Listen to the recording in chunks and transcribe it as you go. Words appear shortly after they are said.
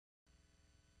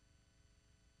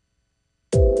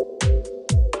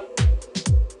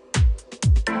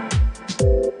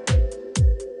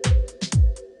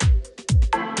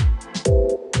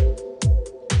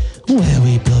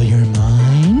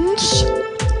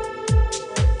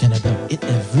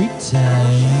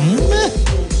time.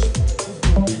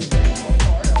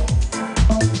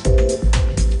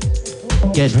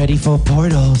 Get ready for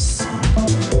Portals.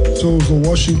 So the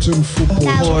Washington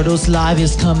football. Portals Live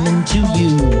is coming to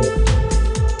you.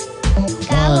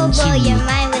 God will blow your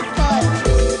mind with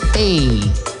Portals.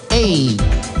 Hey.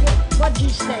 What'd you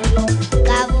say?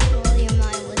 God will blow your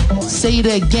mind with Portals. Say it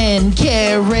again,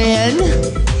 Karen.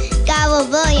 God will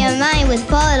blow your mind with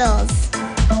Portals.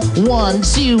 1,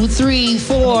 2, 3,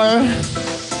 4.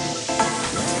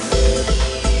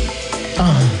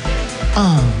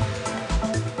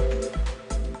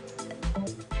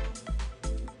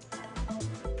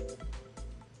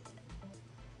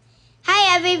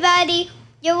 Hi everybody,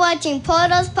 you're watching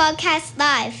Portals Podcast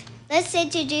Live. Let's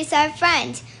introduce our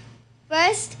friends.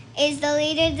 First is the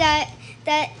leader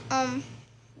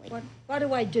What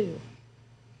do I do?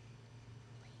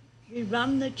 You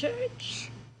run the church?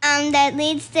 that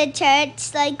leads the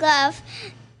church like love,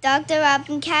 Dr.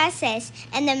 Robin Cassis,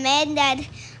 and the man that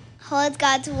holds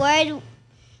God's word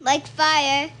like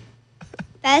fire,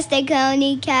 Pastor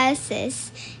Coney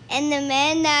Cassis, and the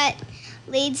man that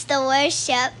leads the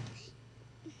worship,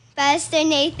 Pastor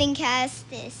Nathan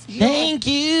Cassis. Thank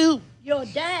you, Your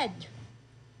dad.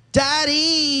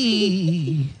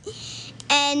 Daddy.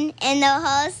 And the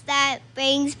host that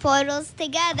brings portals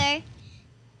together,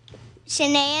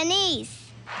 Shanae Anise.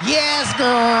 Yes,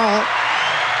 girl.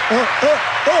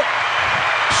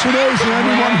 Shanae's the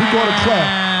only one who got a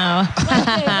clap. Wait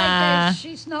there.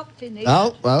 She's not finished.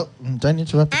 Oh, well, don't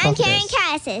interrupt the I'm Karen podcast.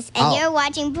 Cassis, and you're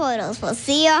watching Portals. We'll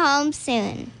see you home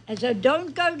soon. And so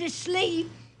don't go to sleep.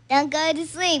 Don't go to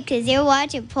sleep because you're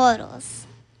watching Portals.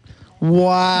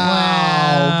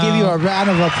 Wow. Give you a round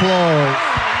of applause.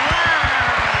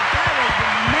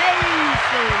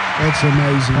 That's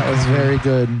amazing. That was very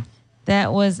good.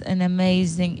 That was an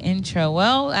amazing intro.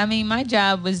 Well, I mean, my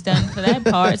job was done for that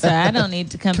part, so I don't need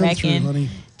to come back through, in honey.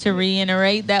 to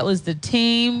reiterate. That was the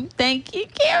team. Thank you,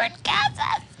 Karen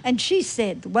Casas. And she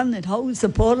said, the one that holds the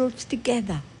portals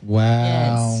together.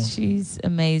 Wow. Yes, she's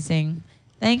amazing.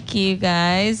 Thank you,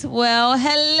 guys. Well,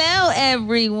 hello,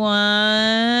 everyone.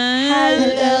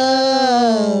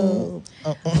 Hello.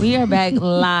 We are back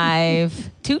live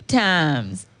 2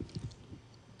 times.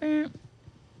 Can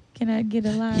I get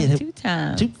a live Yeah, 2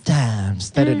 times? 2 times.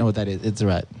 They don't know what that is. It's all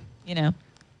right. You know,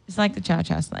 it's like the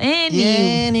cha-cha slide.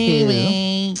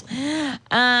 Anyway.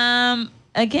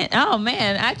 Again, oh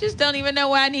man, I just don't even know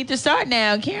where I need to start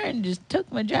now. Karen just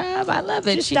took my job. I love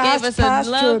it. Just She gave ask us Pastor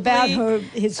a lovely, about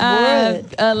his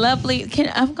word. a lovely.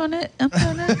 I'm gonna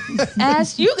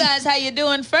ask you guys how you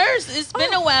doing first. It's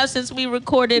been a while since we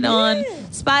recorded on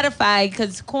Spotify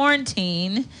because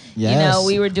quarantine. Yes. You know,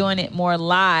 we were doing it more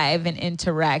live and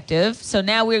interactive. So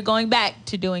now we're going back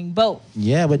to doing both.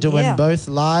 Yeah, we're doing both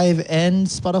live and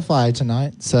Spotify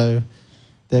tonight. So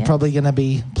they're probably going to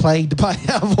be plagued by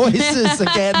our voices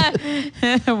again.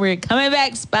 We're coming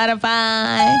back,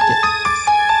 Spotify.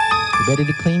 You ready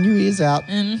to clean your ears out.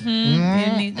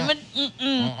 Anyhow.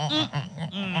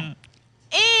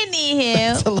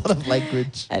 That's a lot of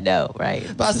language. I know,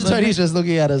 right? Pastor Tony's just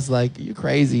looking at us like, you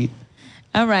crazy.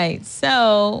 All right.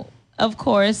 So, of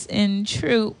course, in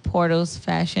true Portals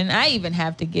fashion, I even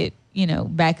have to get,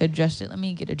 back adjusted. Let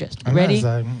me get adjusted. Ready?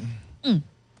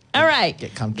 All right.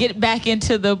 Get back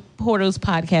into the Portals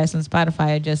podcast and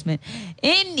Spotify adjustment.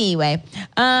 Anyway,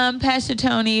 Pastor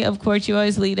Tony, of course, you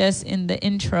always lead us in the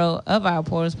intro of our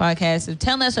Portals podcast. So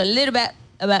tell us a little bit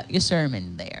about your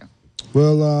sermon there.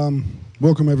 Well,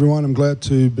 welcome everyone. I'm glad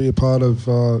to be a part of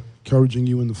encouraging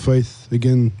you in the faith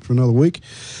again for another week.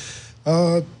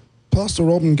 Pastor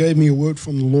Robin gave me a word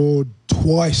from the Lord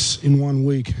twice in 1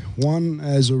 week. One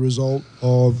as a result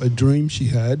of a dream she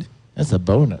had. That's a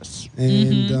bonus.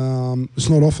 And it's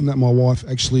not often that my wife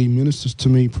actually ministers to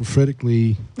me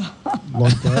prophetically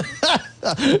like that.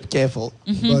 Careful.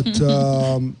 But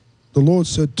the Lord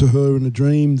said to her in a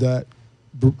dream that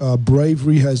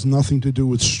bravery has nothing to do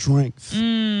with strength.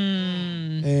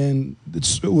 And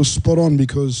it was spot on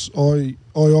because I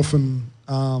often,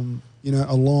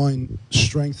 align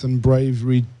strength and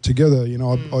bravery together.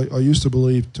 I used to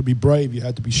believe to be brave, you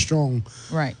had to be strong.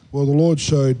 Right. Well, the Lord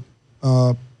showed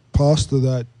Pastor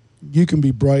that you can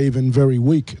be brave and very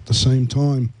weak at the same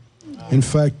time. In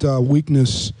fact,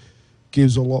 weakness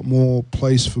gives a lot more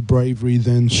place for bravery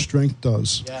than strength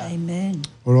does. Yeah. Amen.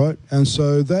 All right? And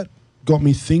so that got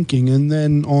me thinking. And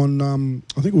then on,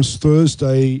 I think it was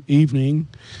Thursday evening,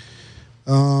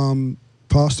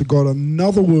 Pastor got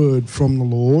another word from the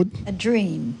Lord. A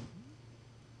dream.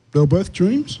 They were both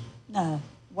dreams? No.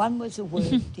 One was a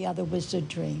word, the other was a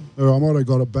dream. Or I might have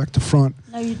got it back to front.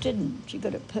 No, you didn't. You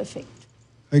got it perfect.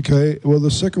 Okay. Well,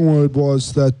 the second word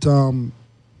was that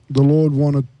the Lord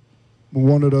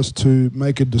wanted us to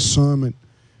make a discernment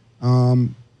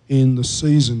in the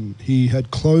season. He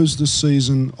had closed the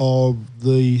season of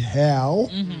the how,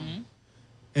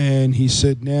 and he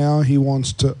said now he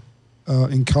wants to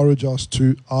encourage us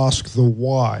to ask the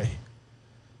why.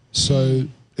 So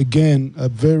again, a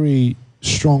very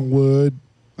strong word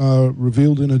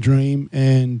revealed in a dream,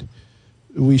 and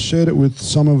we shared it with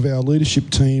some of our leadership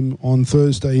team on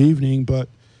Thursday evening, but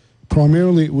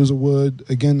primarily it was a word,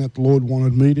 again, that the Lord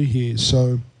wanted me to hear.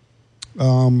 So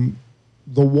the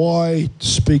why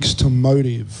speaks to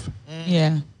motive.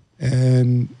 Yeah.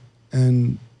 And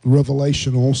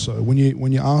revelation also. When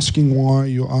you're asking why,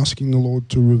 you're asking the Lord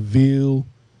to reveal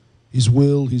his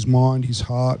will, his mind, his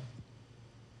heart,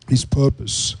 his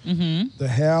purpose. The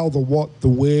how, the what, the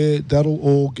where, that'll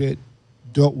all get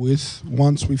dealt with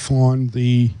once we find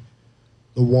the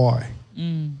why.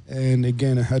 And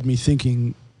again, it had me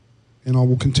thinking, and I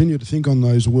will continue to think on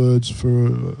those words for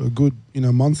a good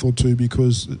month or two,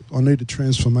 because I need a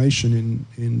transformation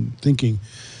in thinking.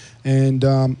 And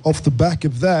off the back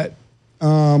of that,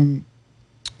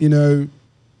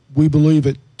 we believe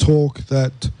at Talk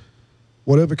that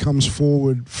whatever comes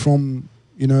forward from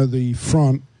the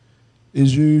front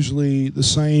is usually the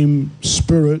same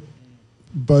spirit,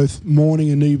 both morning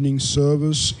and evening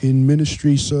service, in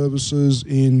ministry services,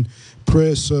 in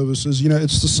prayer services.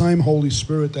 It's the same Holy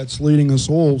Spirit that's leading us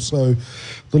all. So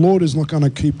the Lord is not going to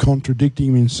keep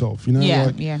contradicting himself,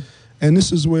 And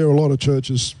this is where a lot of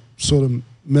churches sort of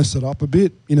mess it up a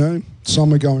bit,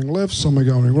 Some are going left, some are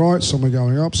going right, some are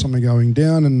going up, some are going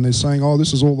down, and they're saying, oh,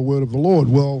 this is all the word of the Lord.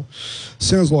 Well,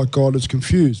 sounds like God is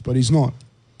confused, but he's not.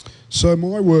 So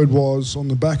my word was, on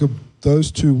the back of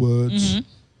those two words,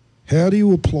 how do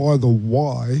you apply the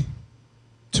why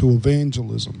to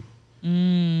evangelism?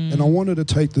 And I wanted to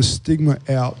take the stigma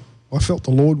out. I felt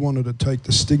the Lord wanted to take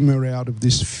the stigma out of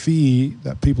this fear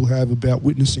that people have about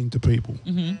witnessing to people.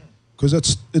 Because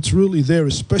it's really there,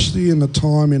 especially in a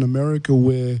time in America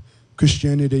where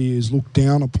Christianity is looked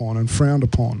down upon and frowned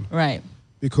upon. Right.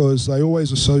 Because they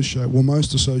always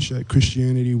most associate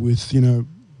Christianity with,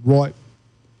 right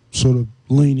sort of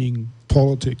leaning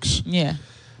politics. Yeah.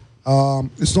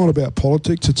 It's not about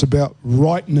politics, it's about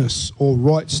rightness or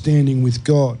right standing with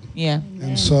God. Yeah.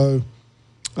 And so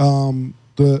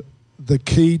the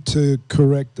key to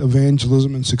correct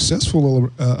evangelism and successful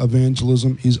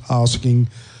evangelism is asking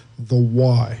the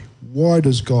why. Why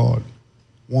does God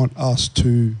want us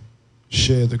to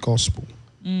share the gospel?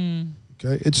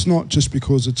 Okay, it's not just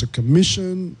because it's a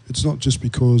commission. It's not just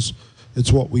because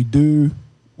it's what we do.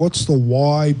 What's the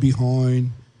why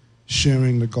behind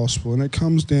sharing the gospel? And it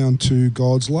comes down to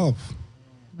God's love.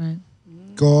 Right.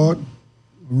 God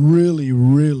really,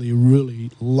 really, really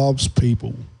loves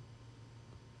people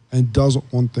and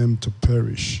doesn't want them to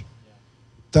perish.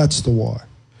 That's the why.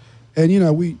 And,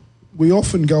 we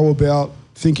often go about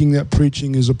thinking that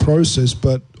preaching is a process,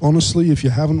 but honestly, if you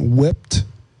haven't wept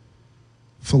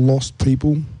for lost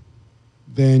people,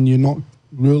 then you're not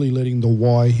really letting the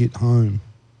why hit home.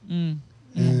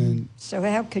 And so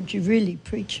how could you really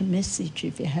preach a message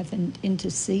if you haven't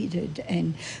interceded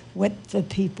and wept for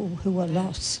people who are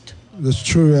lost? That's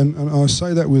true, and I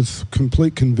say that with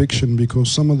complete conviction, because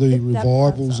some of the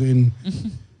revivals in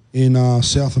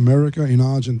South America, in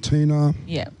Argentina,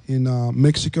 in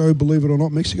Mexico, believe it or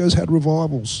not, Mexico's had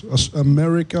revivals.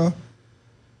 America,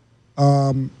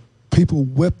 people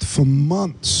wept for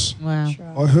months. Wow.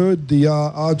 I heard the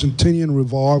Argentinian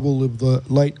revival of the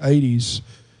late 80s.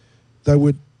 They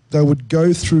would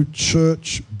go through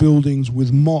church buildings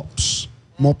with mops,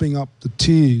 mopping up the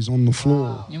tears on the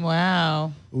floor.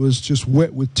 Wow. It was just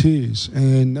wet with tears,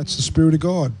 and that's the Spirit of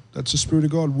God. That's the Spirit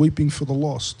of God weeping for the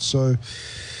lost. So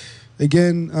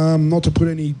again, not to put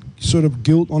any sort of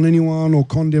guilt on anyone or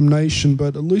condemnation,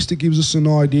 but at least it gives us an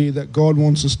idea that God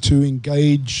wants us to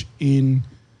engage in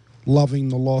loving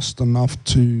the lost enough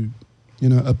to,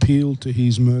 appeal to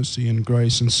his mercy and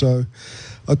grace. And so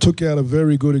I took out a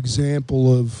very good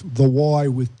example of the why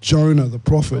with Jonah the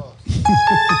prophet.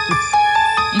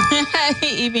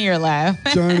 Even your laugh.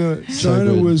 Jonah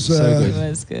was... It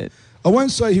was good. I won't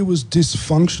say he was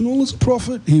dysfunctional as a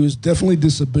prophet. He was definitely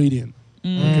disobedient.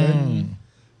 Okay?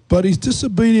 But his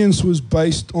disobedience was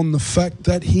based on the fact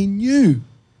that he knew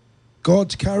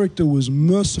God's character was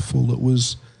merciful, it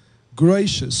was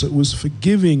gracious, it was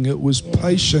forgiving, it was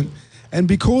patient. And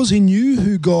because he knew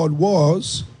who God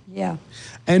was,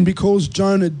 and because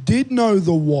Jonah did know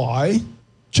the why,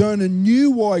 Jonah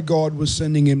knew why God was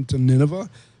sending him to Nineveh,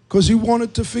 because he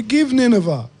wanted to forgive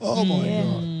Nineveh. Oh, my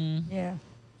God. Yeah.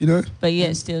 You know? But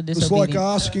yet still It's disobedient. like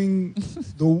asking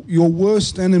your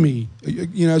worst enemy.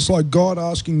 You know, it's like God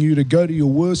asking you to go to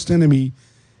your worst enemy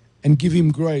and give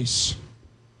him grace.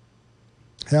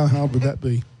 How hard would that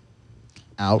be?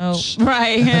 Ouch. Oh,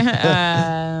 right.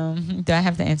 Do I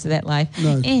have to answer that live?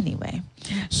 No. Anyway.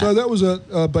 So that was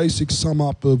a basic sum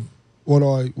up of what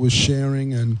I was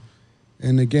sharing.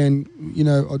 And again, you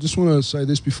know, I just want to say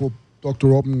this before Dr.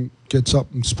 Robin gets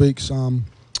up and speaks.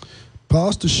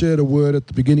 Pastor shared a word at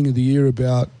the beginning of the year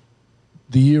about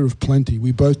the year of plenty.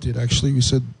 We both did, actually. We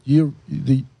said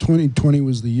the 2020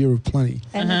 was the year of plenty.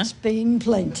 And it's been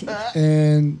plenty.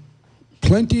 And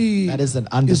plenty... That is an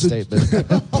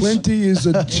understatement. Plenty is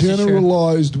a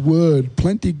generalized word.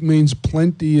 Plenty means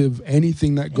plenty of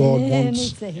anything that God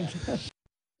wants. Anything.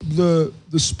 The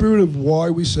spirit of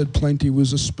why we said plenty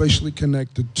was especially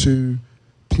connected to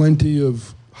plenty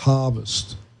of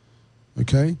harvest.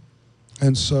 Okay?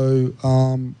 And so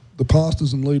the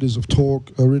pastors and leaders of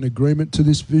Talk are in agreement to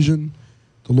this vision.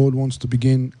 The Lord wants to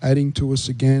begin adding to us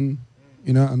again,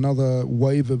 you know, another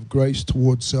wave of grace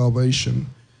towards salvation.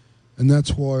 And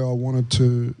that's why I wanted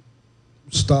to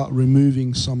start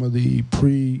removing some of the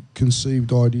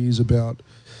preconceived ideas about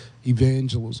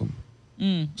evangelism.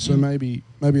 So maybe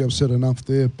I've said enough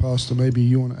there, Pastor. Maybe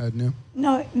you want to add now?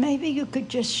 No, maybe you could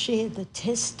just share the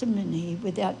testimony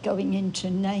without going into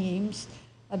names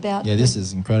about This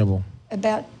is incredible.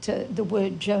 about the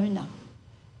word Jonah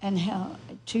and how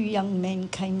two young men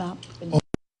came up. And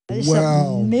it's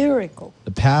wow. a miracle.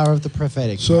 The power of the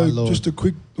prophetic. my So Lord. just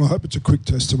I hope it's a quick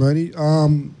testimony.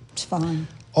 It's fine.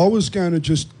 I was going to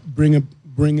just bring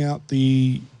out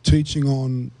the teaching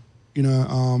on, you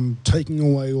know, taking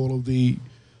away all of the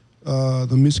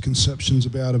misconceptions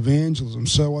about evangelism.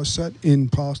 So I sat in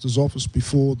Pastor's office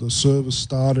before the service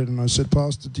started, and I said,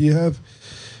 Pastor, do you have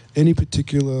any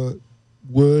particular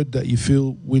word that you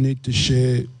feel we need to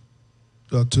share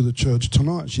to the church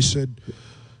tonight? She said,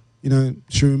 you know,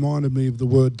 she reminded me of the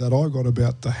word that I got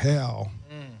about the how,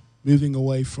 moving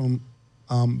away from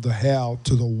the how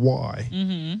to the why.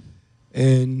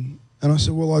 And I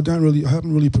said, well, I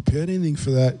haven't really prepared anything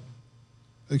for that,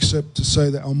 except to say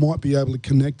that I might be able to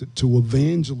connect it to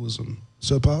evangelism.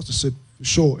 So Pastor said,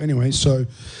 sure. Anyway, so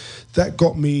that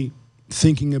got me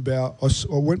thinking about, I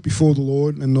went before the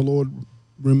Lord, and the Lord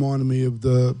reminded me of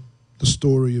the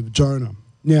story of Jonah.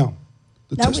 Now,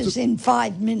 That was in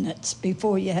 5 minutes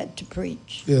before you had to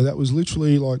preach. Yeah, that was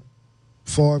literally like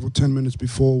 5 or 10 minutes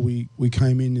before we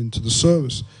came into the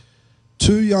service.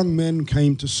 2 young men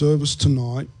came to service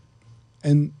tonight,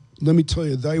 and let me tell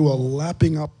you, they were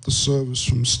lapping up the service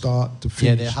from start to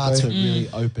finish. Yeah, their hearts were really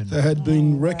open. They had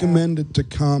been recommended to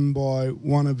come by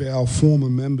one of our former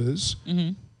members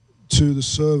to the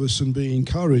service and be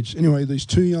encouraged. Anyway, these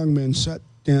 2 young men sat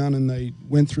down and they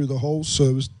went through the whole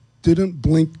service, didn't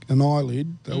blink an eyelid.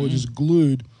 They were just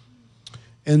glued.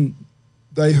 And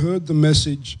they heard the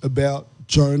message about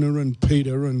Jonah and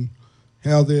Peter and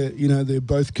how they're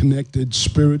both connected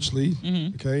spiritually.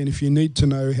 Okay, and if you need to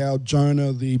know how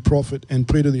Jonah the prophet and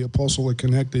Peter the apostle are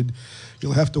connected,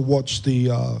 you'll have to watch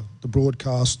the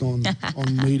broadcast on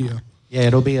media. Yeah,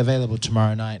 it'll be available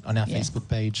tomorrow night on our Facebook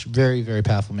page. Very, very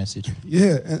powerful message.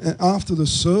 Yeah, and after the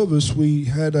service, we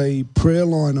had a prayer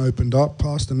line opened up.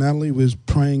 Pastor Natalie was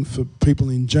praying for people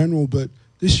in general, but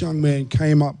this young man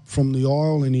came up from the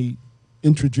aisle and he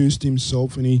introduced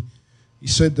himself, and he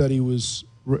said that he was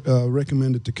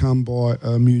recommended to come by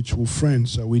a mutual friend,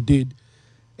 so we did.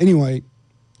 Anyway,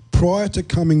 prior to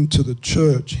coming to the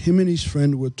church, him and his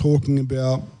friend were talking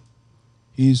about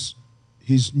his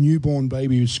newborn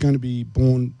baby who's going to be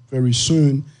born very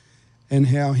soon, and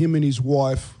how him and his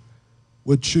wife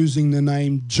were choosing the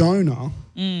name Jonah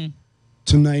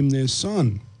to name their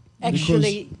son.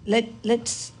 Actually,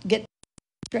 let's get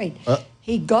straight.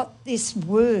 He got this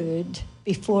word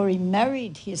before he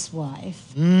married his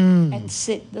wife, and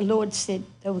the Lord said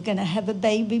they were going to have a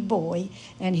baby boy,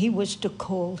 and he was to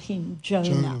call him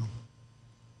Jonah.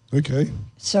 Okay.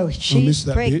 So she's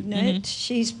pregnant.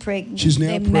 She's pregnant. She's now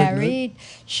They're pregnant. married.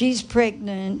 She's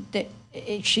pregnant.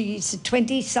 She's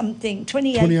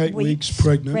 28 weeks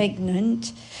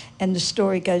pregnant. And the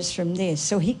story goes from there.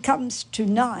 So he comes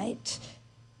tonight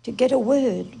to get a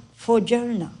word for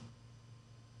Jonah.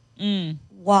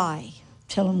 Why?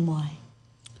 Tell him why.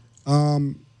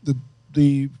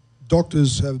 The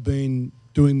doctors have been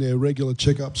doing their regular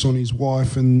checkups on his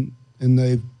wife, and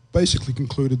they've basically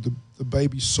concluded the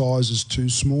baby's size is too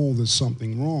small. There's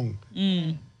something wrong.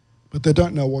 But they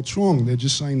don't know what's wrong. They're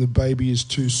just saying the baby is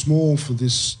too small for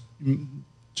this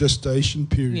gestation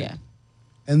period. Yeah.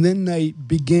 And then they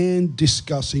began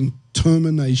discussing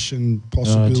termination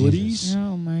possibilities.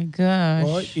 Oh, my my gosh.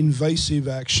 Right? Invasive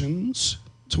actions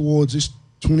towards this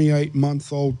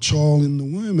 28-month-old child in the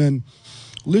womb, and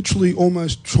literally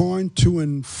almost trying to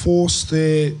enforce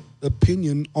their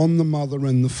opinion on the mother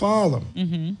and the father.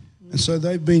 Mm-hmm. And so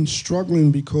they've been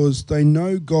struggling because they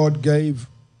know God gave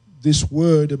this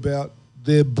word about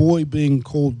their boy being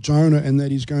called Jonah, and that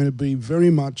he's going to be very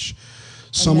much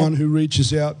someone who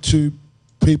reaches out to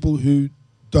people who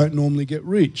don't normally get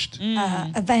reached.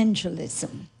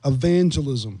 Evangelism.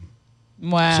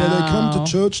 Wow. So they come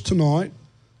to church tonight,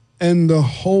 and the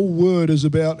whole word is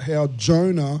about how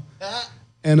Jonah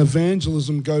and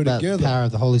evangelism go together. The power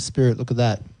of the Holy Spirit, look at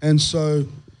that. And so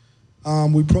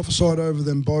we prophesied over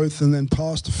them both, and then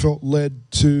Pastor felt led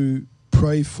to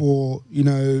pray for,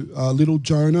 little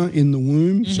Jonah in the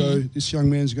womb. Mm-hmm. So this young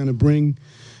man's going to bring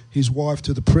his wife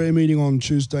to the prayer meeting on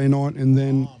Tuesday night, and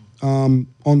then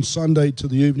on Sunday to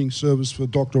the evening service for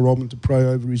Dr. Robin to pray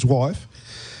over his wife.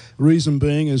 Reason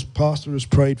being is Pastor has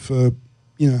prayed for,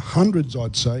 hundreds,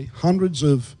 I'd say, hundreds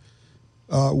of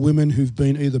women who've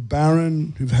been either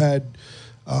barren, who've had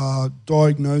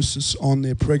diagnosis on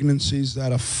their pregnancies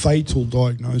that are fatal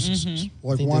diagnoses. Mm-hmm.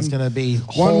 Like there's going to be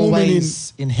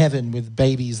hallways in heaven with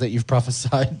babies that you've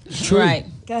prophesied. True. Right.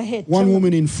 Go ahead. One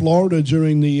woman in Florida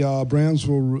during the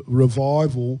Brownsville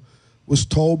revival was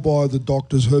told by the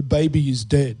doctors her baby is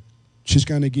dead. She's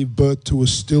going to give birth to a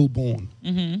stillborn.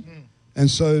 Mm-hmm. And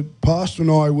so Pastor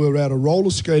and I were at a roller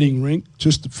skating rink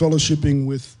just fellowshipping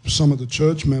with some of the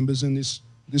church members, and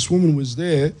this woman was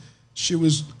there. She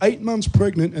was 8 months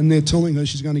pregnant, and they're telling her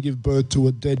she's going to give birth to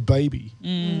a dead baby.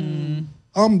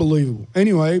 Unbelievable.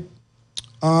 Anyway,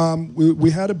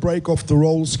 we had a break off the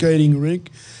roller skating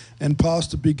rink, and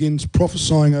Pastor begins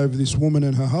prophesying over this woman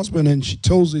and her husband, and she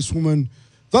tells this woman,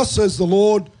 "Thus says the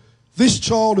Lord, this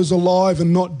child is alive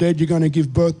and not dead. You're going to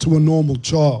give birth to a normal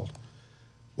child."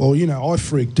 Well, I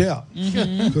freaked out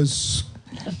because...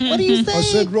 What do you think? I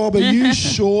said, "Rob, are you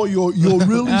sure you're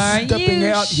really stepping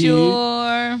out here?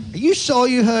 Are you sure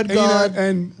you heard God?"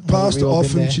 And Pastor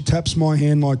often, she taps my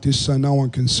hand like this so no one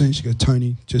can see. She goes,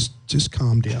 "Tony, just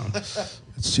calm down."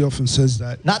 She often says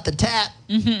that. Not the tap.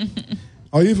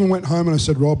 I even went home and I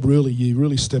said, "Rob, really, you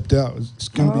really stepped out. It's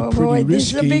going to be pretty risky."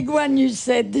 This is a big one, you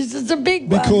said. This is a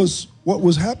big one. Because what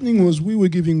was happening was we were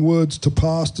giving words to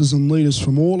pastors and leaders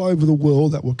from all over the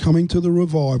world that were coming to the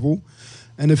revival.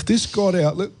 And if this got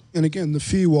out, and again, the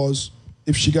fear was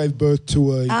if she gave birth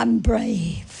to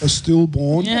a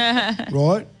stillborn,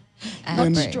 right?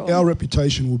 Then our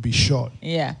reputation would be shot.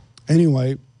 Yeah.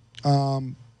 Anyway,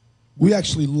 we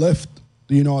actually left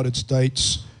the United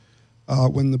States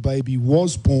when the baby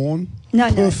was born.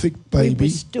 Perfect baby. We were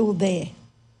still there.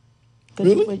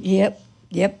 Really?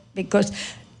 Yep. Because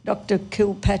Dr.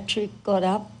 Kilpatrick got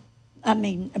up.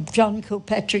 John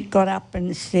Kilpatrick got up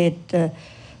and said...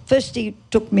 First, he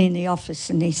took me in the office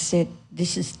and he said,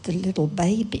 "This is the little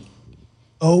baby."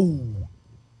 Oh.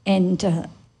 And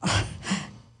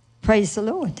praise the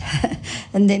Lord.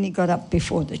 And then he got up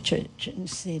before the church and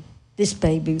said, "This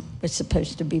baby was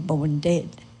supposed to be born dead.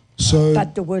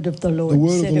 But the word of the Lord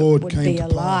said it would be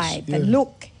alive. Yeah. And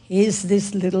look, here's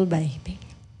this little baby."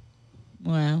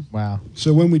 Wow.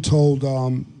 So when we told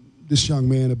this young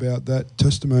man about that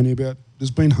testimony,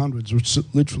 there's been hundreds,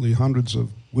 literally hundreds of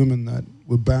women that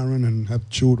were barren and have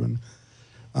children.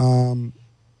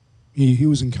 He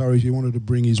was encouraged. He wanted to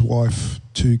bring his wife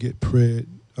to get prayer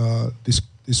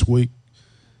this week.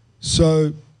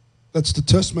 So that's the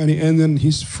testimony. And then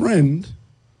his friend,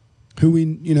 who we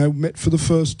met for the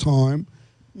first time,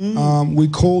 we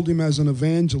called him as an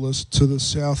evangelist to the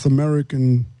South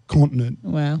American continent.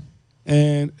 Wow.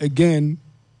 And again,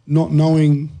 not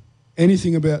knowing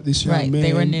anything about this young man,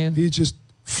 they were new. He just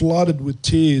flooded with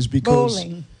tears because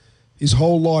his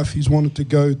whole life he's wanted to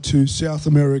go to South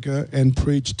America and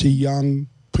preach to young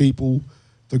people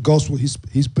the gospel.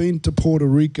 He's been to Puerto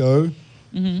Rico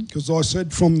because I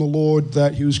said from the Lord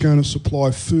that he was going to supply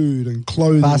food and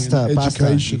clothing and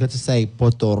education. You got to say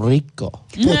Puerto Rico.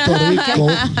 Puerto Rico.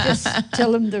 Just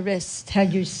tell him the rest, how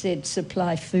you said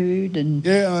supply food and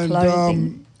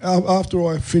clothing. And after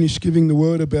I finished giving the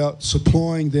word about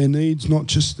supplying their needs, not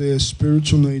just their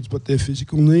spiritual needs, but their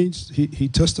physical needs, he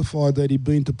testified that he'd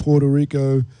been to Puerto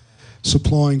Rico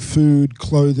supplying food,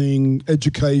 clothing,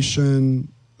 education,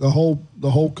 the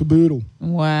whole caboodle.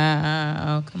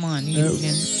 Wow. Come on,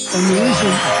 Eugene. And the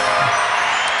reason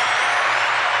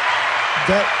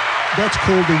that's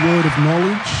called the word of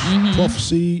knowledge,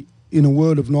 prophecy in a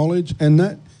word of knowledge, and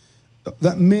that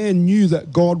man knew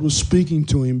that God was speaking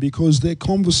to him because their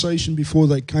conversation before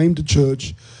they came to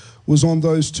church was on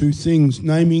those two things,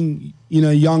 naming,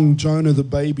 young Jonah, the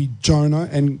baby Jonah,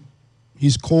 and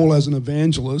his call as an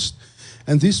evangelist,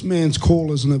 And this man's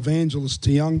call as an evangelist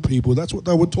to young people, that's what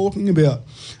they were talking about.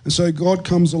 And so God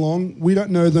comes along. We don't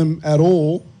know them at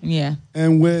all. Yeah.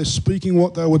 And we're speaking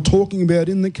what they were talking about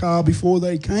in the car before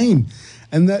they came.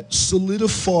 And that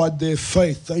solidified their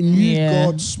faith. They knew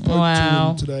God spoke to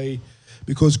them today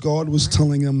because God was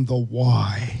telling them the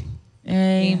why.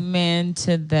 Amen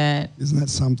to that. Isn't that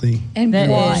something? And that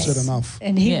why? Said enough.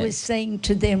 And he was saying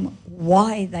to them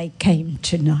why they came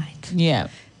tonight. Yeah.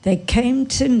 They came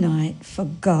tonight for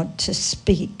God to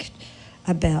speak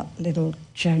about little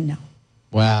Jonah.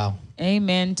 Wow.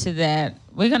 Amen to that.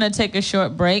 We're going to take a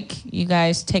short break. You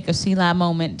guys take a Selah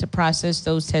moment to process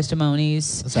those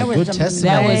testimonies. That's a good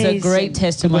testimony. That was a great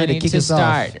testimony to to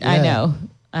start. off. Yeah. I know.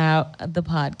 The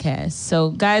podcast.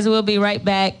 So, guys, we'll be right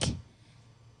back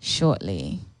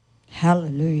shortly.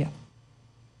 Hallelujah.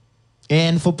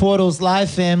 And for Portals Live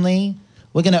family,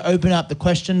 we're going to open up the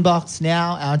question box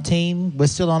now. Our team, we're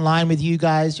still online with you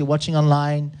guys. You're watching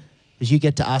online because you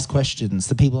get to ask questions.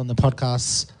 The people on the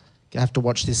podcasts have to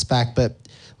watch this back. But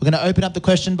we're going to open up the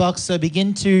question box. So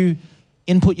begin to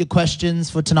input your questions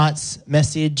for tonight's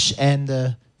message and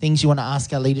the things you want to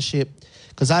ask our leadership,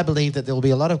 because I believe that there will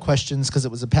be a lot of questions because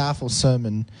it was a powerful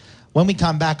sermon. When we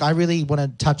come back, I really want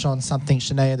to touch on something,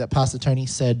 Shania, that Pastor Tony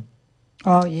said.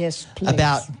 Oh, yes, please.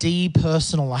 About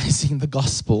depersonalizing the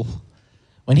gospel.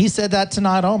 When he said that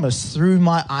tonight, I almost threw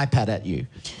my iPad at you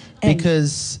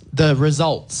because the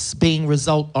results, being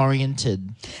result-oriented.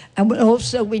 And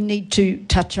also we need to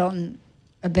touch on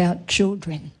about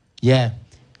children. Yeah.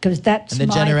 Because that's and the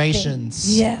my generations.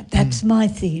 Thing. Yeah, that's my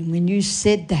thing. When you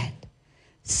said that,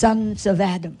 sons of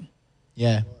Adam.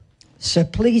 Yeah. So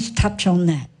please touch on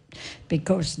that,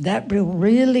 because that will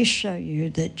really show you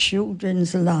that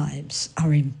children's lives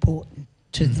are important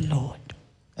to the Lord.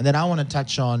 And then I want to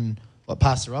touch on what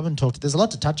Pastor Robin talked. There's a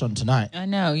lot to touch on tonight. I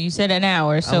know. You said an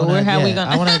hour, so how are we going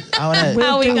to... I want to... How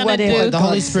are we going to do... The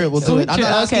Holy Spirit will do it. I'm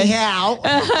not asking how.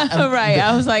 Right.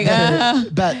 I was like...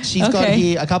 But she's got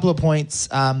here a couple of points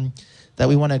that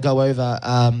we want to go over.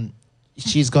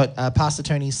 She's got... Pastor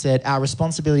Tony said, our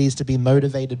responsibility is to be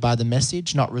motivated by the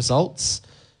message, not results.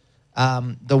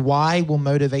 The why will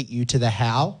motivate you to the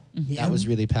how. That was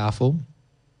really powerful.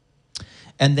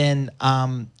 And then...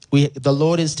 the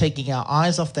Lord is taking our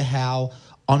eyes off the how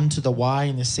onto the why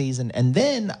in this season. And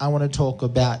then I want to talk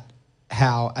about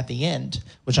how at the end,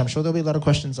 which I'm sure there'll be a lot of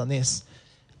questions on this.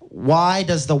 Why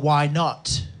does the why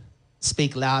not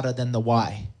speak louder than the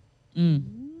why?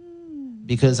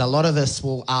 Because a lot of us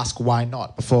will ask why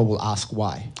not before we'll ask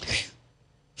why.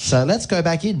 So let's go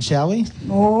back in, shall we?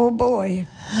 Oh, boy.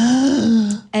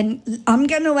 And I'm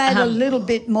going to add a little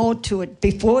bit more to it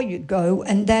before you go,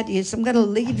 and that is I'm going to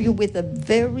leave you with a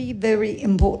very, very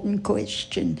important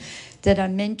question that I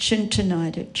mentioned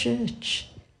tonight at church,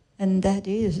 and that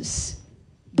is,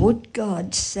 would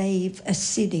God save a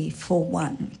city for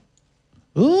one?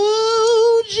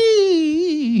 Oh,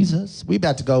 Jesus. We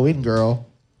about to go in, girl.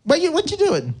 What you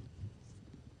doing?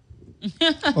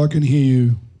 I can hear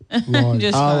you.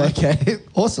 Live. Okay.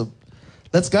 Awesome.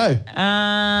 Let's go.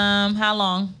 How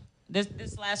long?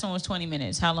 This last one was 20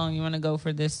 minutes. How long you want to go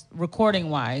for this recording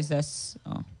wise? That's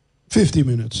 50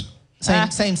 minutes.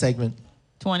 Same segment.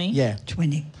 20? Yeah.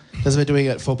 20. Because we're doing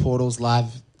it for Portals Live.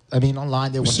 I mean,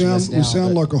 online they're watching us now. We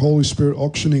sound like a Holy Spirit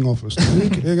auctioning office.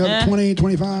 You got 20,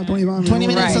 25, 25. 20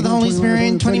 minutes of the Holy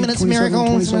Spirit, 20 minutes of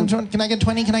miracles. 27. Can I get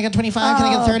 20? Can I get 25? Can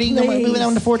I get 30? Move it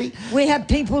on to 40. We have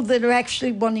people that are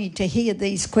actually wanting to hear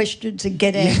these questions and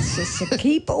get answers. So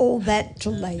keep all that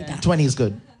till later. 20 is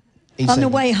good. On the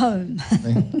way home.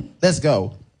 Let's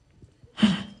go.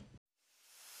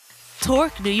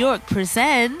 Torque New York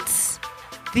presents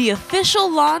the official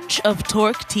launch of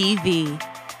Torque TV.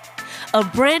 A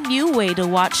brand new way to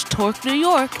watch Torque New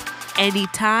York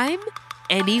anytime,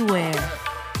 anywhere.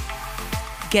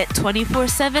 Get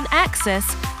 24/7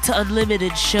 access to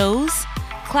unlimited shows,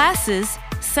 classes,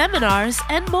 seminars,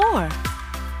 and more.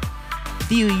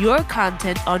 View your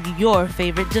content on your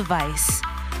favorite device,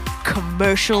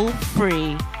 commercial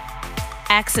free.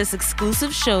 Access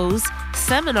exclusive shows,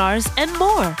 seminars, and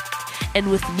more. And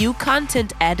with new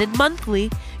content added monthly,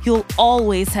 you'll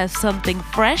always have something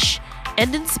fresh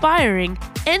and inspiring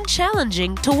and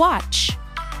challenging to watch.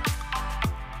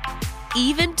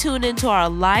 Even tune into our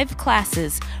live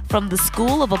classes from the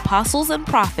School of Apostles and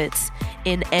Prophets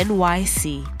in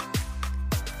NYC.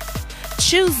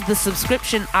 Choose the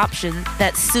subscription option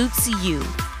that suits you.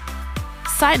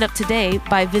 Sign up today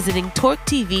by visiting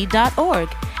torquetv.org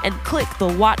and click the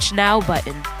Watch Now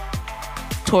button.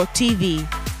 Torque TV.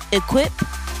 Equip,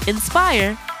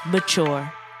 inspire,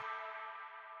 mature.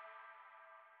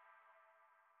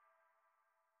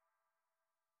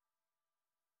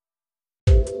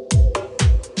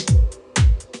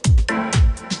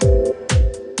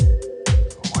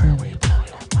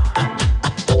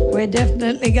 We're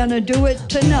definitely going to do it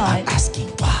tonight. I'm asking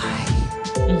why.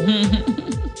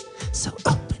 So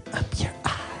open up your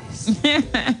eyes.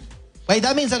 Wait,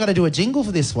 that means I got to do a jingle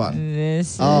for this one.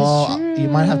 This is true. You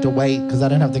might have to wait because I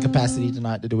don't have the capacity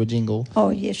tonight to do a jingle. Oh,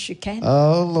 yes, you can.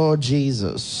 Oh, Lord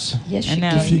Jesus. Yes, I you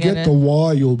know. can. If you get the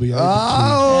why, you'll be able to.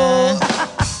 Oh!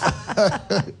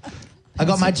 I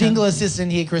got my jingle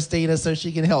assistant here, Christina, so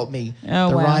she can help me.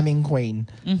 Oh, the wow. rhyming queen.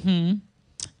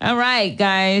 All right,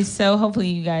 guys. So hopefully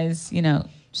you guys,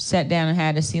 sat down and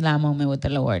had a Selah moment with the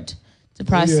Lord to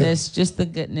process just the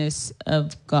goodness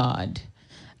of God,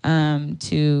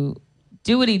 to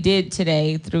do what he did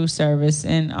today through service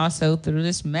and also through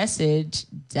this message.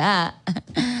 So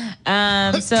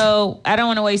I don't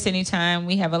want to waste any time.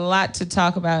 We have a lot to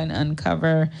talk about and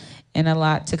uncover and a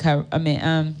lot to cover.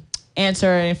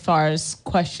 Answer as far as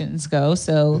questions go.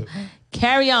 So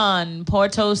carry on,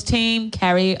 Porto's team,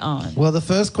 carry on. Well, the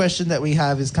first question that we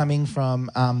have is coming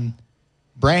from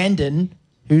Brandon,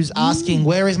 who's asking,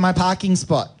 where is my parking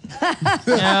spot?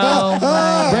 Oh,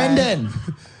 my Brendan,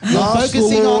 you're Ask the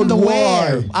focusing on Lord the why.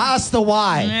 where. Ask the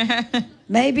why.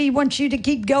 Maybe he wants you to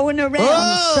keep going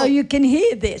around so you can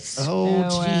hear this. Oh,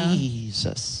 wow.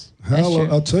 Jesus. Hello,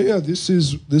 true. I'll tell you, this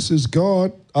is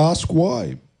God. Ask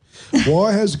why.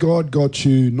 Why has God got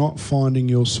you not finding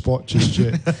your spot just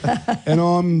yet? And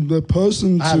I'm the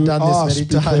person I have to done this ask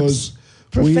many times.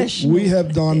 because we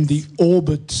have done the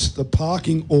orbits, the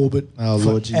parking orbit Oh, for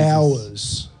Lord Jesus.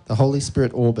 hours. The Holy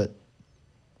Spirit orbit.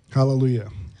 Hallelujah.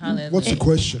 Hallelujah. What's the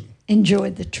question?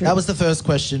 Enjoy the trip. That was the first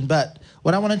question. But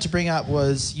what I wanted to bring up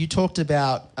was you talked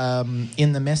about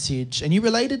in the message, and you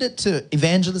related it to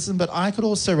evangelism, but I could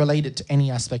also relate it to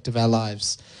any aspect of our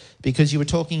lives, because you were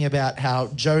talking about how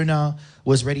Jonah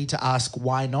was ready to ask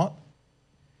why not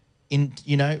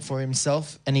for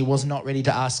himself, and he was not ready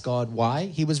to ask God why.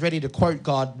 He was ready to quote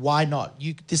God, why not?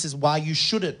 This is why you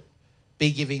shouldn't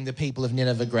be giving the people of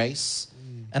Nineveh grace.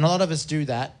 And a lot of us do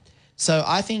that. So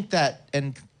I think that,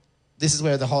 and this is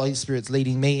where the Holy Spirit's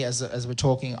leading me as we're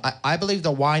talking. I believe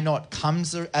the why not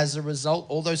comes as a result.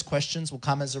 All those questions will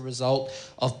come as a result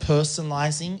of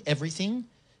personalizing everything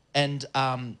and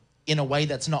in a way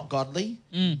that's not godly,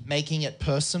 making it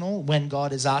personal when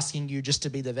God is asking you just to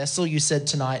be the vessel. You said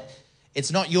tonight,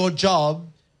 it's not your job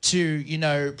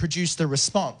to, produce the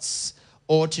response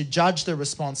or to judge the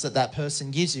response that person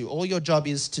gives you. All your job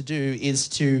is to do is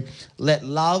to let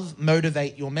love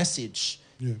motivate your message.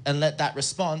 Yeah. And let that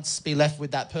response be left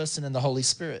with that person and the Holy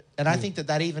Spirit. And I think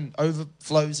that even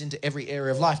overflows into every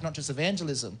area of life, not just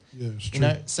evangelism. Yeah, it's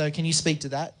true. So can you speak to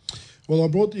that? Well, I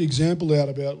brought the example out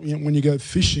about when you go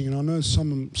fishing, and I know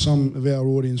some of our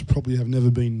audience probably have never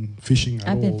been fishing at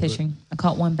all. I've been fishing. I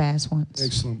caught one bass once.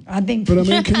 Excellent. I've been But I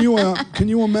fishing. mean, can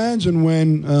you imagine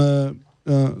when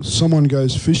someone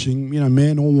goes fishing,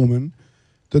 man or woman,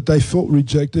 that they felt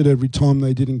rejected every time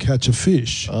they didn't catch a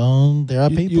fish? There are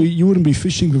people. You wouldn't be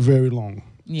fishing for very long.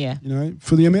 Yeah.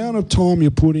 For the amount of time you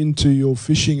put into your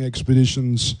fishing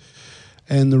expeditions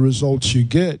and the results you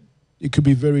get, it could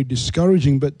be very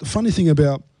discouraging. But the funny thing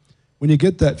about when you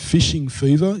get that fishing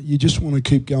fever, you just want to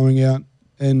keep going out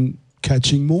and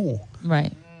catching more.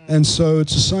 Right. And so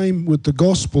it's the same with the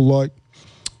gospel. Like,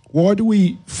 why do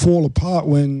we fall apart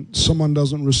when someone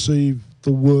doesn't receive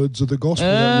the words of the gospel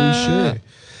that we share?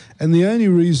 And the only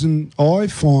reason I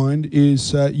find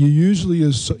is that you usually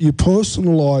you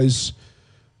personalize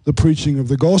the preaching of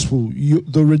the gospel.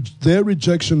 Their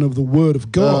rejection of the word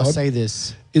of God say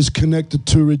this. is connected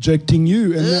to rejecting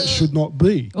you, and that should not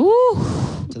be. Ooh.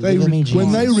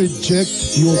 When they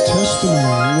reject your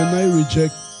testimony, when they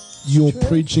reject your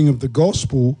preaching of the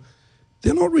gospel,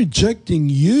 they're not rejecting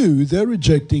you, they're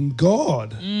rejecting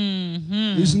God.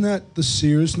 Mm-hmm. Isn't that the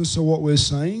seriousness of what we're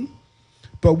saying?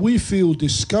 But we feel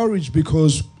discouraged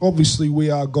because obviously we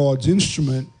are God's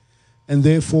instrument, and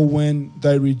therefore when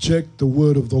they reject the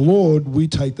word of the Lord, we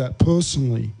take that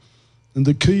personally. And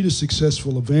the key to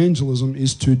successful evangelism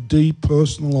is to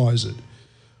depersonalize it.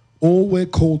 All we're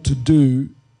called to do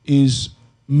is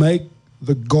make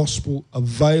the gospel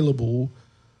available.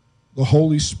 The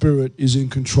Holy Spirit is in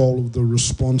control of the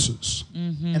responses.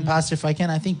 Mm-hmm. And Pastor, if I can,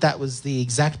 I think that was the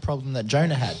exact problem that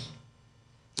Jonah had.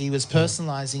 He was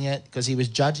personalizing it because he was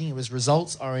judging, he was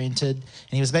results-oriented, and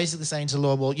he was basically saying to the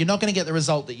Lord, well, you're not going to get the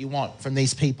result that you want from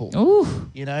these people. Ooh.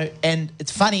 And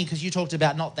it's funny because you talked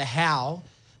about not the how,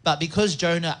 but because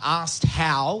Jonah asked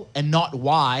how and not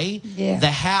why,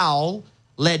 the how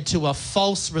led to a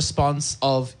false response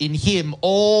of, in him,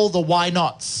 all the why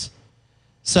nots.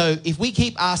 So if we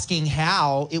keep asking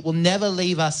how, it will never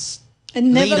lead us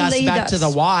back to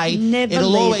the why.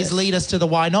 It'll always lead us to the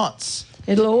why nots.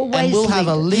 It'll always and we'll have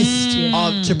a lead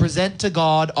list to present to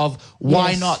God of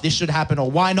why Yes. not this should happen, or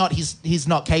why not he's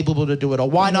not capable to do it, or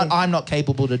why not I'm not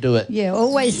capable to do it. Yeah,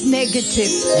 always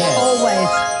negative.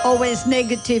 Always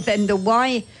negative, and the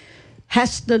why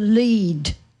has to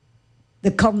lead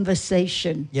the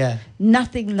conversation. Yeah.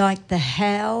 Nothing like the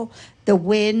how, the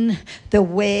when, the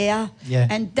where. Yeah.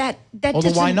 And that Or the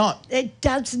doesn't, why not. It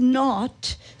does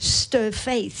not stir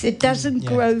faith. It doesn't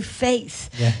grow faith.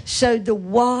 Yeah. So the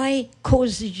why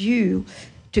causes you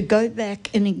to go back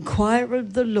and inquire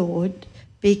of the Lord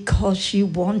because you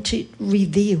want it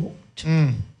revealed.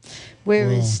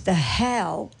 Whereas the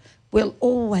how will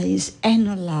always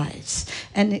analyze,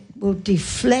 and it will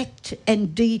deflect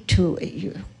and detour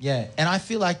you. Yeah, and I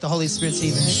feel like the Holy Spirit's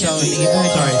even showing.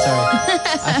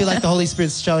 I feel like the Holy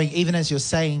Spirit's showing, even as you're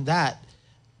saying that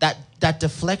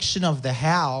deflection of the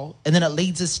how, and then it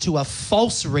leads us to a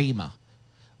false rhema,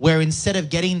 where instead of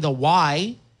getting the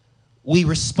why, we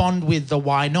respond with the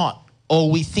why not,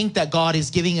 or we think that God is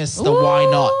giving us the why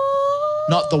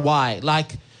not the why.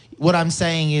 Like, what I'm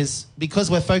saying is,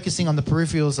 because we're focusing on the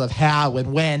peripherals of how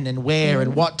and when and where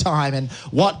and what time and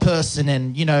what person,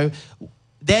 and, you know,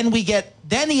 then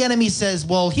the enemy says,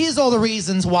 well, here's all the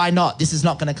reasons why not. This is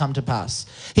not going to come to pass.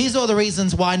 Here's all the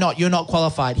reasons why not. You're not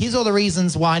qualified. Here's all the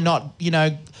reasons why not, you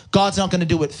know, God's not going to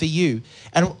do it for you.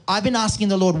 And I've been asking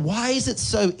the Lord, why is it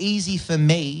so easy for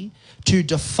me to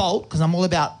default, because I'm all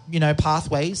about, you know,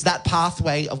 pathways, that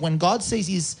pathway of when God says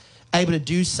he's able to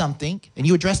do something, and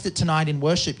you addressed it tonight in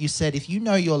worship. You said, if you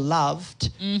know you're loved,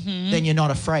 then you're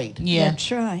not afraid. Yeah.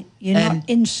 That's right. You're not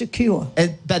insecure.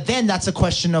 But then that's a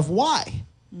question of why.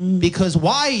 Because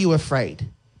why are you afraid?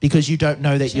 Because you don't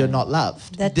know that you're not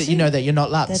loved. You know that you're not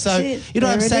loved. That's so, it. you know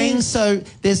what I'm saying? Is. So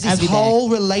there's this whole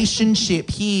relationship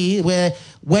here where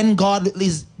when God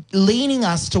is leaning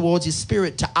us towards his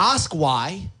Spirit to ask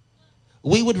why,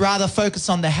 we would rather focus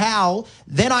on the how.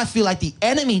 Then I feel like the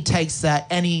enemy takes that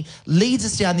and he leads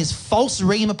us down this false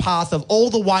rhema path of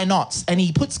all the why nots, and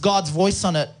he puts God's voice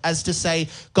on it as to say,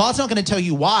 God's not going to tell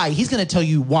you why, he's going to tell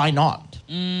you why not.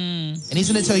 And he's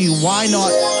going to tell you why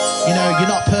not, you know, you're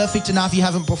not perfect enough, you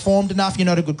haven't performed enough, you're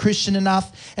not a good Christian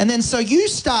enough. And then so you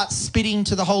start spitting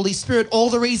to the Holy Spirit all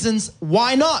the reasons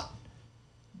why not.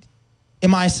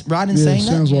 Am I right in saying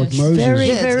that? Sounds like Moses. Very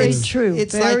true.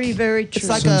 It's very true. It's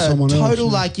like Send a someone total,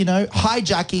 else, like, you know,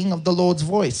 hijacking of the Lord's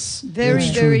voice. Very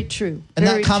true. And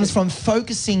Very that comes true. from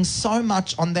focusing so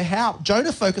much on the how.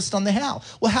 Jonah focused on the how.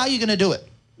 Well, how are you going to do it?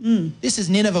 This is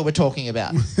Nineveh we're talking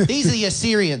about. These are the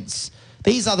Assyrians.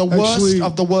 These are the worst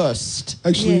of the worst.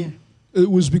 Actually, it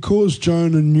was because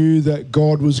Jonah knew that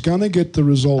God was going to get the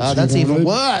results. Oh, that's even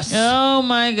worse. Oh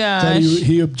my That gosh.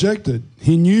 he objected.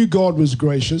 He knew God was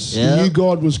gracious. Yeah. He knew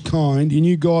God was kind. He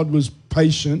knew God was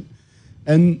patient.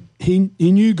 And he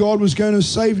knew God was going to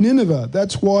save Nineveh.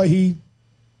 That's why he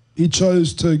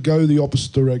chose to go the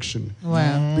opposite direction.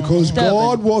 Wow. Because Stubborn.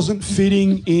 God wasn't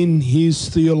fitting in his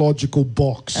theological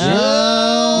box.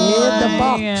 Yeah, the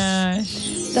box. Gosh.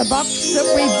 The box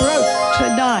that we broke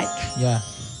tonight. Yeah.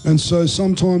 And so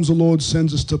sometimes the Lord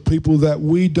sends us to people that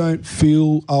we don't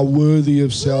feel are worthy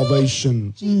of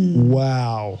salvation.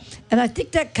 Wow. And I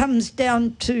think that comes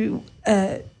down to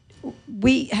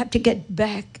we have to get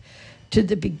back to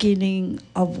the beginning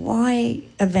of why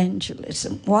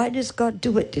evangelism. Why does God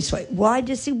do it this way? Why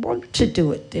does he want to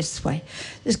do it this way?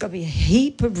 There's got to be a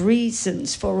heap of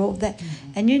reasons for all that.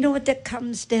 And you know what that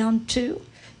comes down to?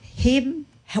 Him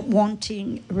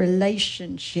wanting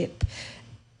relationship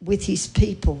with his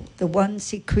people, the ones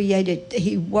he created.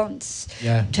 He wants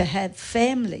to have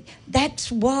family.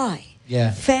 That's why.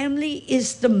 Yeah. Family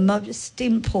is the most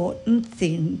important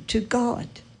thing to God.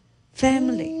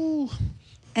 Family. Ooh.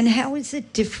 And how is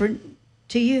it different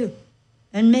to you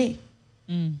and me?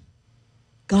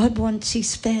 God wants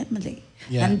his family.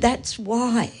 Yeah. And that's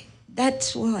why.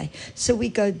 That's why. So we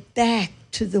go back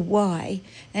to the why,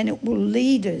 and it will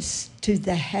lead us to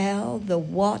the how, the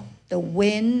what, the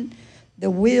when, the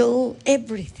will,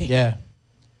 everything. Yeah.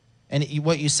 And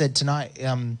what you said tonight,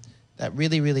 that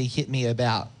really, really hit me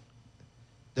about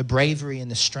the bravery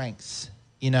and the strength,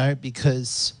 you know,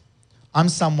 because I'm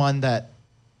someone that,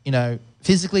 you know,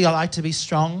 physically I like to be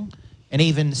strong, and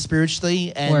even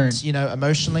spiritually and, you know,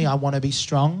 emotionally I want to be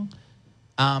strong.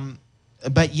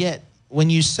 But yet, when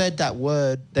you said that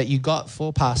word that you got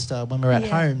for Pastor when we were at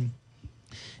home,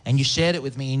 and you shared it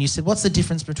with me, and you said, what's the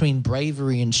difference between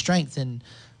bravery and strength? And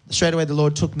straight away the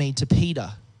Lord took me to Peter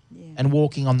and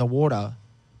walking on the water,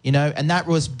 you know, and that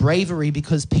was bravery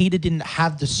because Peter didn't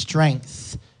have the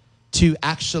strength to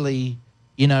actually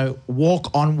walk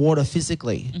on water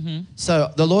physically.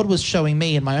 So the Lord was showing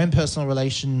me in my own personal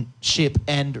relationship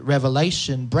and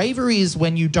revelation, bravery is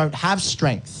when you don't have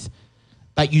strength,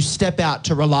 but you step out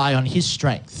to rely on his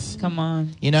strength. Come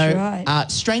on. Right.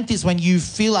 Strength is when you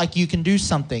feel like you can do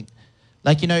something.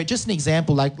 Like, just an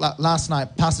example, like last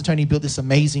night, Pastor Tony built this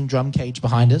amazing drum cage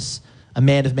behind us, a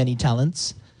man of many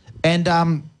talents.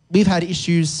 And we've had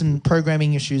some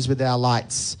programming issues with our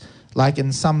lights. Like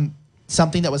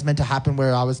something that was meant to happen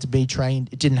where I was to be trained,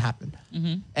 it didn't happen.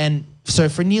 And so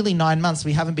for nearly 9 months,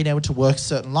 we haven't been able to work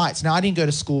certain lights. Now, I didn't go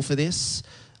to school for this.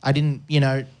 I didn't,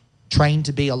 train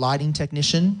to be a lighting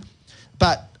technician.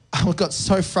 But I got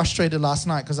so frustrated last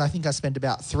night because I think I spent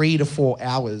about 3 to 4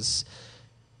 hours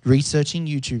researching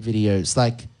YouTube videos,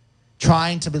 like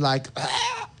trying to be like,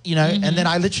 and then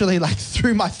I literally like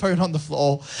threw my phone on the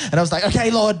floor and I was like, okay,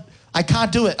 Lord, I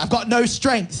can't do it. I've got no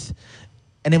strength.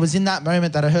 And it was in that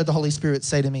moment that I heard the Holy Spirit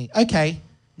say to me, okay,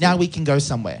 now we can go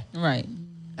somewhere. Right.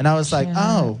 And I was like,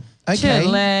 oh, okay.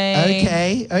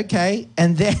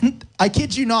 And then, I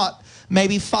kid you not,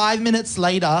 maybe 5 minutes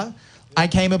later, I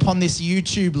came upon this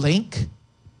YouTube link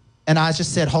and I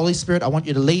just said, Holy Spirit, I want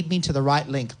you to lead me to the right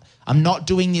link. I'm not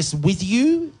doing this with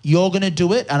you. You're going to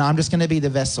do it and I'm just going to be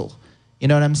the vessel. You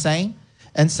know what I'm saying?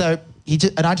 And so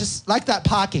I just like that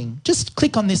parking, just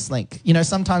click on this link.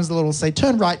 Sometimes the Lord will say,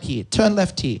 turn right here, turn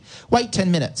left here. Wait 10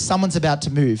 minutes. Someone's about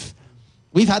to move.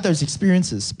 We've had those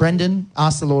experiences. Brendan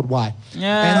asked the Lord why.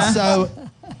 Yeah. And so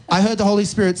I heard the Holy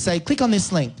Spirit say, click on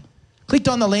this link. Clicked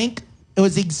on the link. It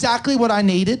was exactly what I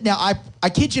needed. Now, I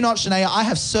kid you not, Shania, I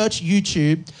have searched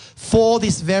YouTube for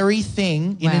this very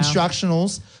thing in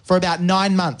instructionals for about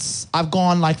 9 months. I've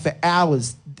gone like for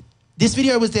hours. This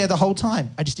video was there the whole time.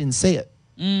 I just didn't see it.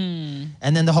 And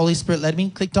then the Holy Spirit led me,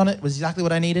 clicked on it, was exactly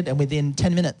what I needed. And within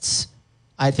 10 minutes,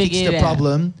 I fixed a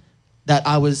problem that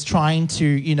I was trying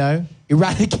to,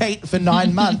 eradicate for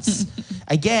 9 months.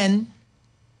 Again,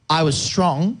 I was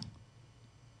strong,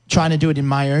 trying to do it in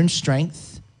my own strength.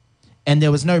 And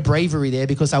there was no bravery there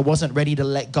because I wasn't ready to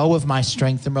let go of my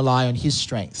strength and rely on his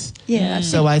strength. Yeah.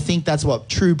 So I think that's what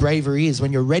true bravery is,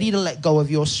 when you're ready to let go of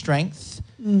your strength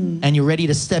and you're ready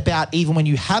to step out even when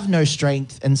you have no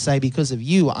strength and say, because of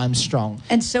you, I'm strong.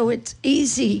 And so it's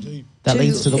easy. That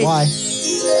leads to the why.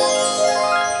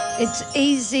 It's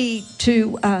easy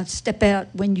to step out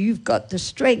when you've got the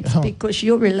strength because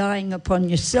you're relying upon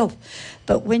yourself.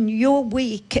 But when you're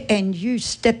weak and you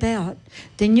step out,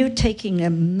 then you're taking a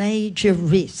major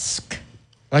risk.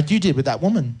 Like you did with that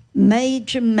woman.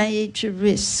 Major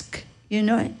risk,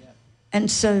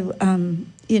 And so,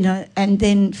 and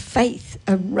then faith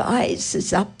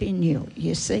arises up in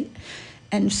you see.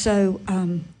 And so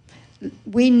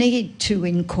we need to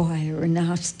inquire and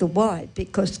ask the why,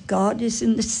 because God is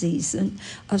in the season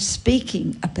of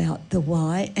speaking about the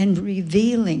why and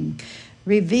revealing.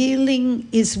 Revealing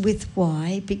is with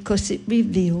why because it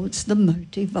reveals the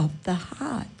motive of the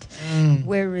heart,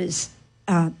 whereas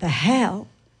the how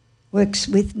works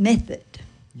with method.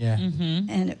 Yeah.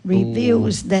 And it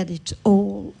reveals that it's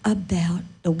all about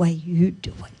the way you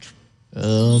do it.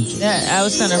 Yeah, I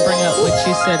was going to bring up what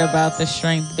you said about the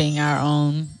strength being our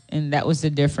own. And that was the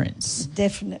difference.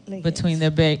 Definitely. Between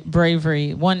the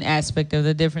bravery. One aspect of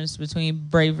the difference between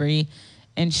bravery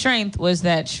and strength was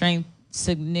that strength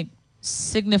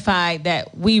signified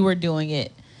that we were doing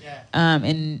it. Yeah.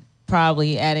 And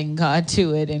probably adding God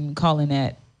to it and calling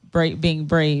that being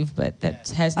brave. But that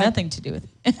has nothing to do with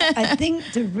it. I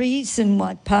think the reason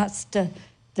why, Pastor,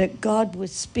 that God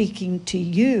was speaking to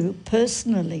you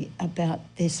personally about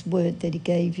this word that he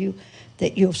gave you,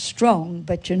 that you're strong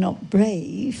but you're not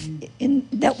brave, and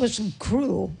that wasn't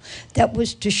cruel. That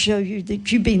was to show you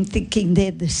that you've been thinking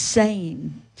they're the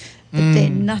same, but they're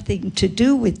nothing to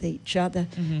do with each other.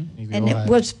 And it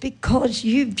was because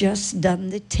you've just done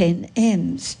the 10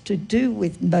 M's to do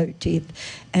with motive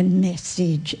and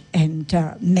message and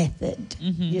method,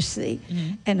 you see.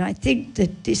 And I think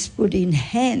that this would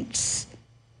enhance.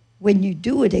 When you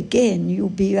do it again, you'll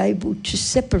be able to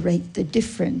separate the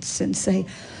difference and say,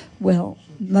 well,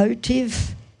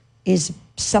 motive is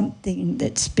something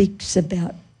that speaks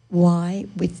about why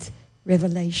with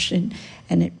revelation,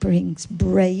 and it brings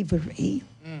bravery,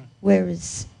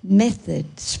 whereas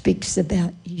method speaks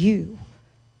about you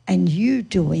and you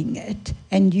doing it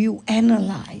and you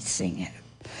analysing it.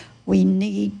 We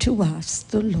need to ask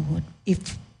the Lord,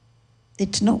 if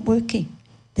it's not working,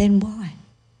 then why?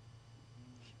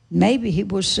 Maybe he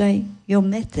will say your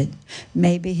method.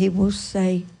 Maybe he will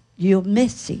say your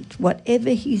message. Whatever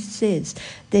he says,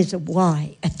 there's a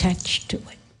why attached to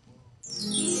it.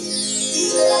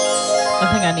 I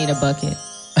think I need a bucket.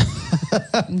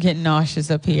 I'm getting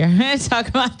nauseous up here. Talk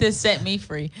about this, set me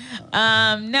free.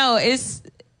 No, it's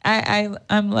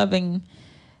I'm loving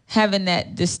having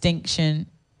that distinction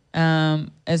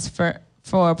as for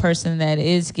a person that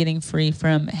is getting free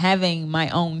from having my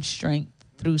own strength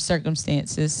through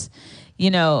circumstances.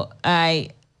 You know,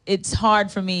 it's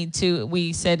hard for me to,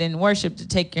 we said in worship, to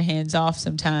take your hands off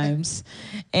sometimes.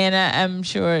 And I'm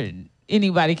sure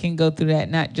anybody can go through that,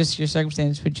 not just your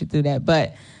circumstance put you through that,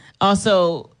 but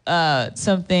also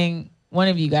something one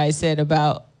of you guys said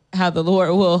about how the Lord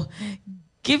will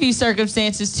give you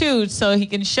circumstances too, so he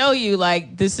can show you,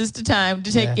 like, this is the time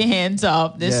to take your hands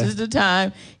off. This is the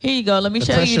time. Here you go. Let me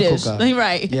show you this.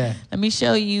 Right. Yeah. Let me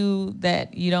show you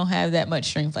that you don't have that much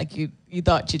strength like you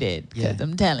thought you did. Because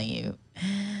I'm telling you.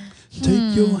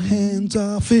 Take your hands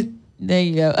off it. There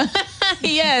you go.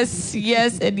 Yes,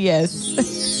 and yes. That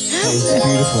was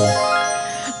beautiful.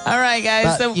 All right, guys.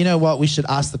 But so you know what? We should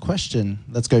ask the question.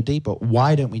 Let's go deeper.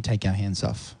 Why don't we take our hands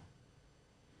off?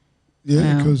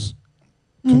 Yeah, because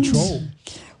control.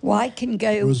 Why can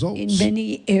go Results. in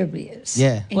many areas.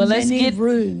 Yeah. In well, let's many get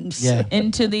rooms.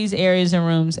 into these areas and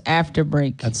rooms after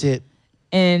break. That's it.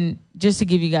 And just to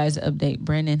give you guys an update,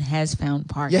 Brendan has found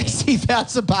parking. Yes, he found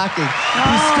some parking. He stepped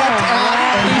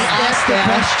out and he asked the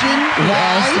question. He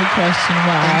asked the question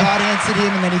why. And God answered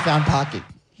him, and then he found parking.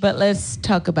 But let's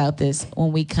talk about this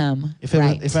when we come. If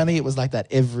only it was like that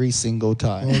every single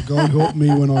time. Oh, God help me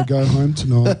when I go home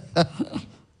tonight.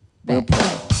 We'll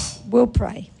pray. We'll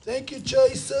pray. Thank you,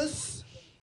 Jesus.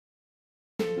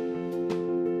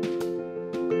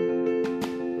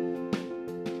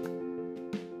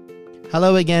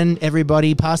 Hello again,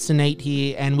 everybody. Pastor Nate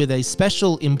here, and with a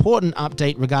special important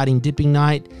update regarding Dipping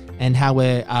Night and how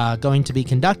we're going to be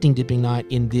conducting Dipping Night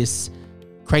in this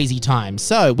crazy time.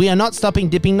 So we are not stopping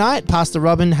Dipping Night. Pastor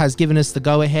Robin has given us the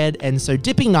go-ahead, and so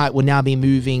Dipping Night will now be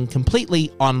moving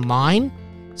completely online.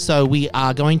 So we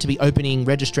are going to be opening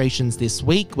registrations this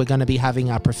week. We're going to be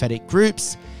having our prophetic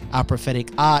groups, our prophetic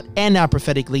art, and our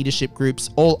prophetic leadership groups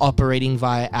all operating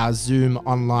via our Zoom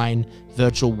online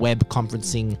virtual web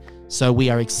conferencing. So we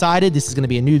are excited. This is going to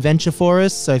be a new venture for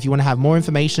us. So if you want to have more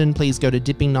information, please go to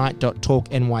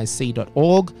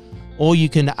dippingnight.talknyc.org, or you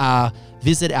can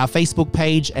visit our Facebook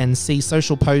page and see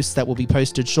social posts that will be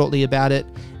posted shortly about it.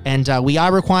 And we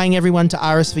are requiring everyone to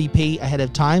RSVP ahead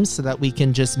of time so that we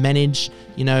can just manage,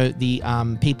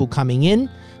 the people coming in.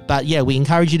 But yeah, we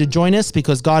encourage you to join us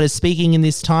because God is speaking in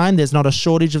this time. There's not a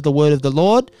shortage of the word of the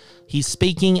Lord. He's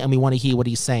speaking and we want to hear what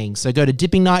he's saying. So go to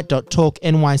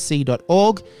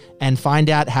dippingnight.talknyc.org and find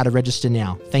out how to register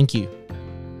now. Thank you.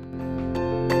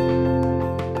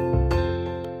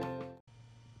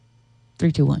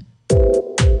 Three, two, one.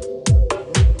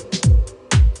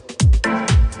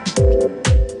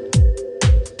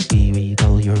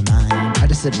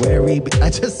 Said where we I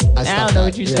don't know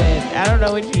what you said. I don't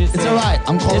know what you just said. It's all right.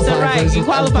 I'm qualified. It's all right. You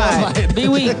qualified. Be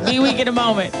weak in a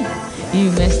moment.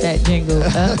 You messed that jingle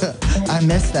up. I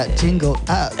messed that jingle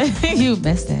up. You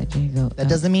messed that jingle up. That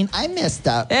doesn't mean I messed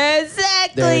up.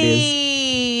 Exactly. There it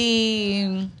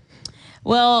is.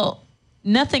 Well,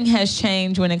 nothing has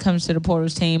changed when it comes to the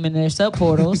portals team and their sub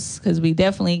portals because we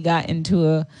definitely got into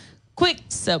a quick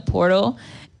sub portal.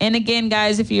 And again,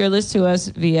 guys, if you're listening to us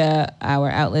via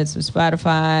our outlets of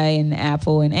Spotify and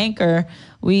Apple and Anchor,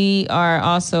 we are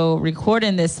also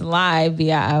recording this live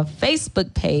via our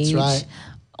Facebook page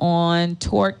on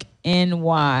Torque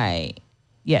NY.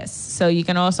 Yes. So you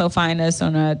can also find us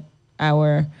on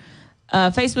our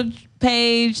Facebook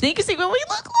page. Then you can see what we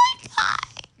look like.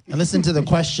 And listen to the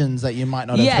questions that you might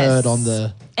not have heard on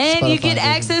the And Spotify you get version.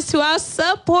 access to our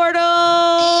sub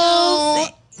portals.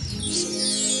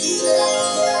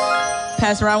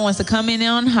 Pastor Rob wants to come in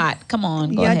on hot. Come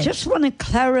on, go ahead. I just want to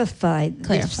clarify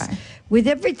this. With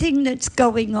everything that's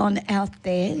going on out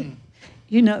there,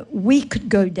 we could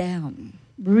go down.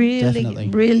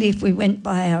 Really, if we went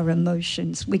by our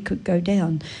emotions, we could go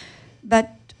down. But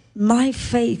my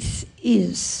faith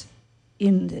is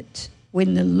in that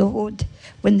when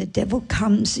the devil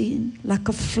comes in like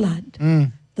a flood,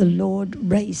 the Lord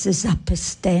raises up a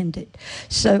standard.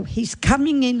 So he's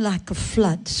coming in like a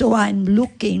flood. So I'm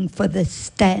looking for the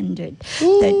standard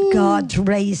that God's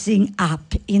raising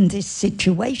up in this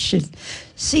situation.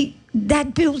 See,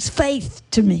 that builds faith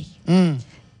to me.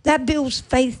 That builds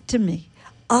faith to me.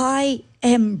 I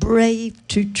am brave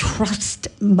to trust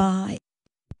my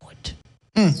Lord.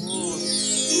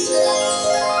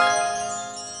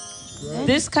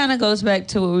 This kind of goes back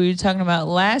to what we were talking about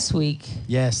last week.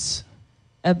 Yes.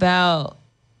 About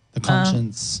the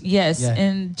conscience. Yes,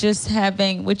 and just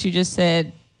having what you just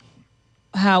said,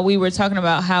 how we were talking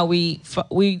about how we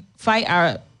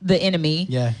fight the enemy.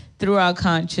 Yeah. through our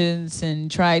conscience and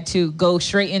try to go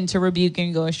straight into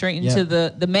rebuking, go straight into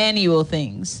the manual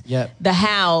things. Yep. The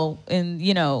how, and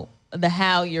the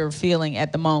how you're feeling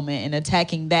at the moment and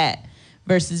attacking that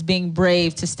versus being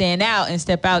brave to stand out and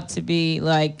step out to be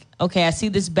like, okay, I see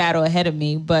this battle ahead of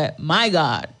me, but my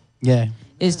God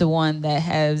is the one that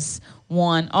has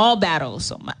won all battles.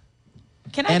 So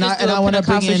can I just do a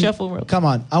Pentecostal shuffle real quick? Come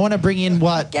on. I want to bring in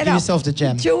what? Give yourself the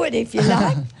gem. Do it if you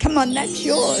like. Come on, that's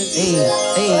yours.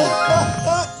 Hey.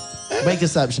 Wake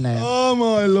us up, Shanae. Oh,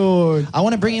 my Lord. I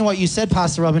want to bring in what you said,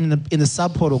 Pastor Robin, in the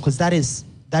sub portal, because that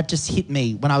just hit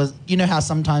me when I was, you know how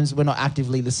sometimes we're not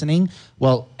actively listening?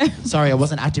 Well, sorry, I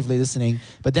wasn't actively listening.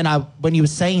 But then when you were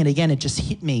saying it again, it just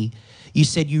hit me. You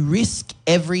said you risk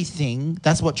everything.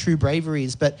 That's what true bravery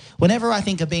is. But whenever I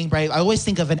think of being brave, I always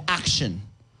think of an action.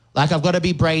 Like, I've got to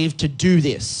be brave to do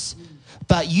this.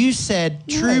 But you said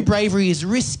true bravery is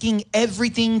risking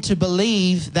everything to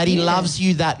believe that he loves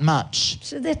you that much.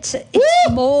 So it's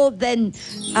more than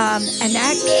an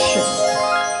action.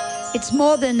 It's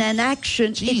more than an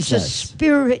action. Jesus. It's a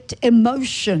spirit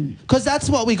emotion. Because that's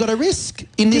what we got to risk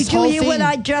in this whole thing. Did you hear what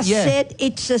I just said?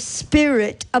 It's a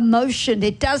spirit emotion.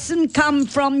 It doesn't come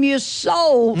from your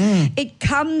soul. It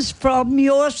comes from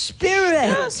your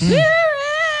spirit. Your spirit.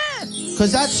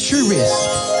 Because that's true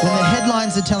risk. When the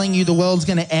headlines are telling you the world's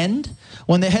going to end,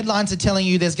 when the headlines are telling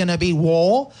you there's going to be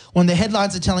war, when the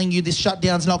headlines are telling you this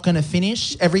shutdown's not going to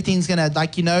finish, everything's going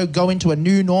to, go into a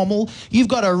new normal, you've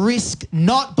got to risk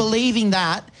not believing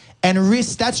that and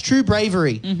risk, that's true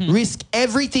bravery. Mm-hmm. Risk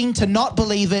everything to not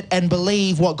believe it and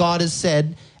believe what God has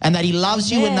said and that he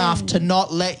loves you enough to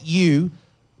not let you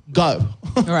go.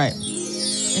 Right.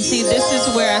 And see, this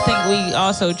is where I think we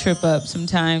also trip up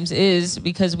sometimes, is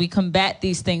because we combat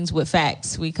these things with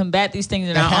facts. We combat these things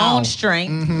in our own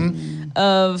strength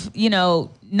of,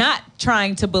 not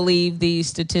trying to believe these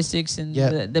statistics and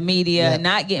the media,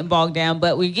 not getting bogged down,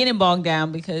 but we're getting bogged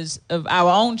down because of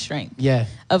our own strength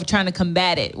of trying to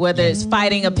combat it, whether it's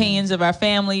fighting opinions of our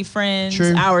family, friends,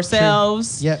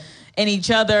 ourselves, and each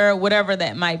other, whatever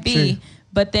that might be.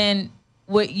 But then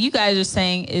what you guys are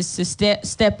saying is to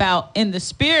step out in the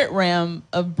spirit realm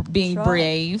of being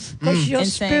brave. Because your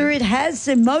spirit has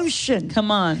emotion.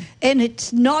 Come on. And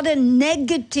it's not a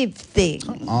negative thing.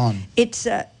 Come on. It's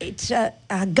a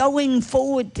going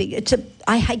forward thing.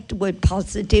 I hate the word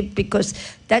positive because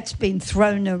that's been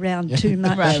thrown around too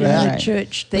much in the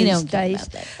church these days.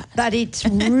 But it's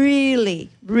really,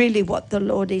 really what the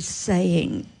Lord is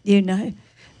saying,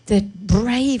 that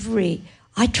bravery.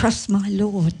 I trust my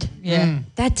Lord. Yeah.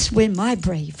 That's where my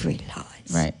bravery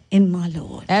lies. Right. In my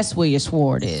Lord. That's where your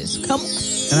sword is. Come on.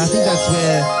 And I think that's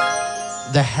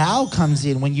where the how comes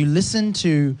in. When you listen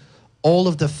to all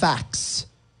of the facts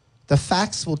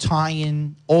will tie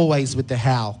in always with the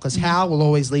how, because how will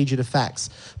always lead you to facts.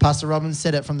 Pastor Robin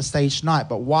said it from the stage tonight,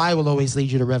 but why will always lead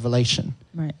you to revelation.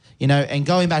 Right. And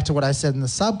going back to what I said in the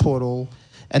sub portal,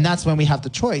 and that's when we have the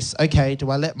choice. Okay, do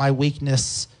I let my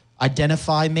weakness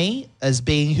identify me as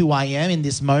being who I am in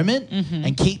this moment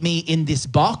and keep me in this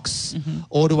box?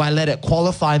 Or do I let it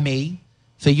qualify me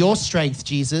for your strength,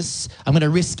 Jesus? I'm going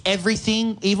to risk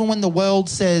everything, even when the world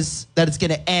says that it's going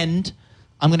to end.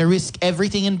 I'm going to risk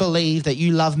everything and believe that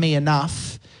you love me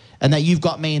enough and that you've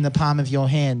got me in the palm of your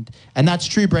hand. And that's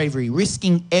true bravery,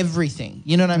 risking everything.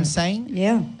 You know what I'm saying?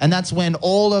 Yeah. And that's when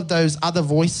all of those other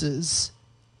voices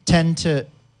tend to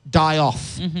die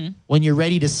off when you're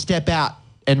ready to step out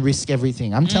and risk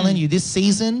everything. I'm telling you, this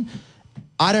season,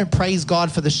 I don't praise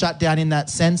God for the shutdown in that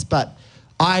sense, but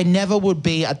I never would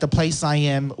be at the place I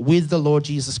am with the Lord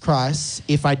Jesus Christ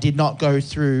if I did not go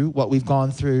through what we've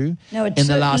gone through in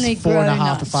the last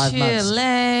 4.5 to 5 months.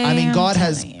 I mean, God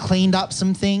has cleaned up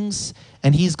some things,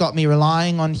 and he's got me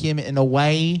relying on him in a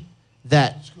way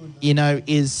that,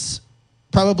 is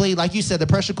probably, like you said, the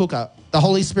pressure cooker. The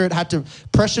Holy Spirit had to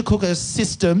pressure cook a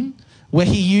system where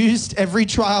he used every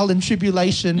trial and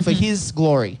tribulation for his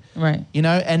glory. Right.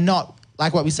 And not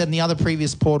like what we said in the other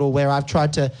previous portal where I've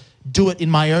tried to do it in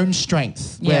my own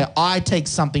strength, where I take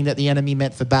something that the enemy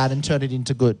meant for bad and turn it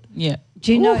into good. Yeah.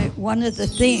 Do you know one of the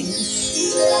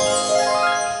things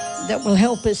that will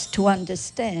help us to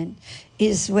understand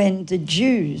is when the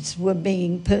Jews were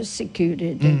being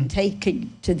persecuted and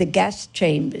taken to the gas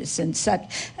chambers and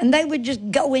such, and they were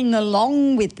just going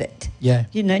along with it. Yeah.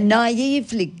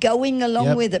 Naively going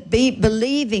along with it,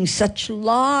 believing such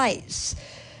lies.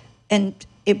 And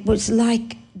it was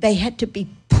like they had to be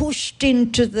pushed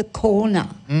into the corner.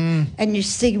 And you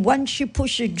see, once you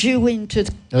push a Jew into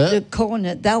the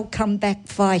corner, they'll come back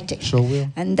fighting. Sure will.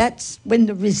 And that's when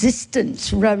the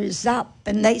resistance rose up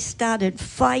and they started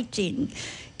fighting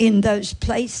in those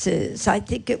places. I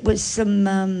think it was some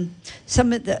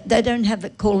of the, they don't have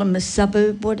it, call them a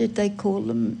suburb. What did they call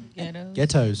them?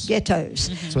 Ghettos. Ghettos.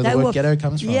 That's where the word ghetto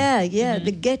comes from. Yeah,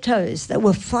 the ghettos. They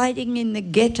were fighting in the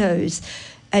ghettos,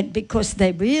 and because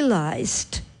they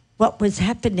realised what was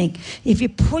happening. If you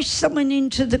push someone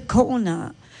into the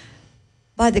corner,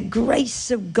 by the grace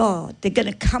of God, they're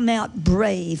going to come out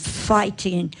brave,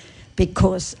 fighting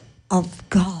because of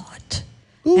God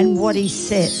and what He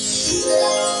says.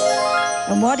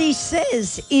 And what He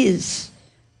says is,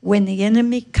 when the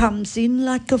enemy comes in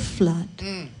like a flood,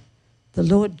 the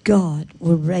Lord God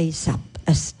will raise up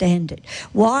a standard.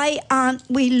 Why aren't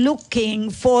we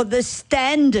looking for the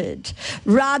standard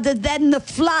rather than the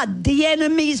flood the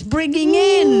enemy's bringing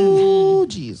in? Oh,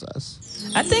 Jesus.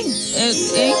 I think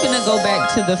it's going to go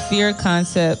back to the fear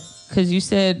concept, because you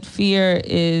said fear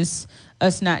is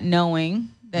us not knowing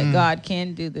that God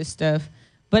can do this stuff,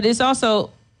 but it's also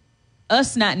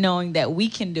us not knowing that we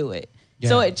can do it. Yeah.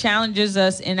 So it challenges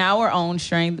us in our own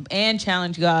strength and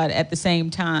challenge God at the same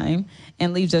time,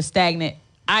 and leaves us stagnant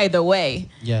either way.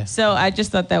 Yeah. So I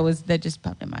just thought that just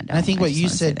popped in my mind. And I think what you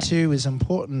said too is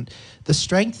important. The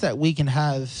strength that we can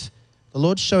have, the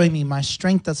Lord's showing me my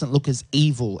strength doesn't look as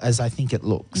evil as I think it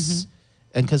looks. Mm-hmm.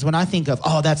 And because when I think of,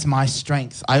 oh, that's my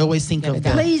strength, I always think of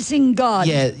pleasing God.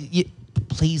 Yeah,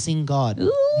 pleasing God.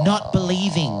 Ooh. Not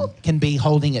believing can be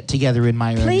holding it together in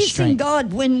my own strength. Pleasing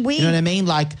God when we... You know what I mean?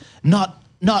 Like, not,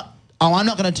 oh, I'm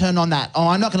not going to turn on that. Oh,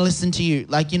 I'm not going to listen to you.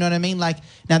 Like, you know what I mean? Like,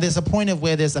 now there's a point of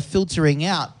where there's a filtering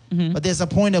out, but there's a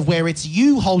point of where it's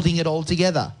you holding it all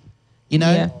together, you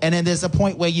know? Yeah. And then there's a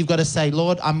point where you've got to say,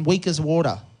 Lord, I'm weak as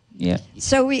water. Yeah.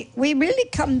 So we really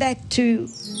come back to,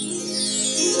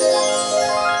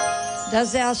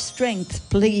 does our strength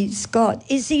please God?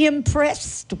 Is He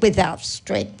impressed with our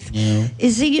strength? Yeah.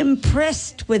 Is He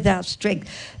impressed with our strength?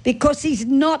 Because He's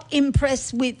not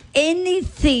impressed with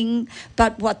anything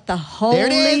but what the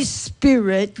Holy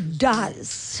Spirit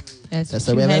does. That's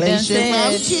the revelation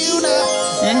from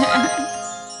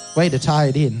Tuna. Way to tie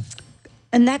it in.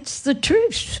 And that's the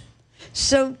truth.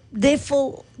 So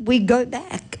therefore we go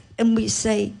back and we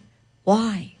say,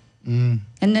 why? And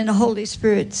then the Holy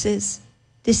Spirit says,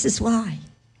 this is why.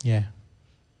 Yeah.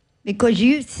 Because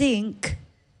you think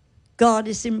God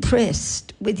is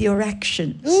impressed with your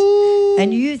actions.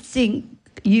 And you think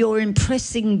you're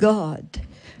impressing God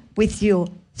with your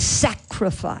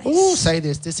sacrifice. Ooh, say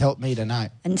this. This helped me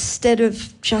tonight. Instead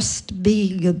of just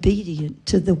being obedient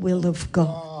to the will of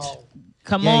God. Oh.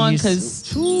 Come on, because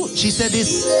she said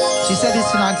this. She said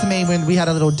this tonight to me when we had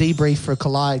a little debrief for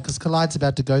Collide, because Collide's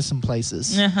about to go some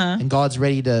places, and God's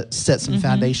ready to set some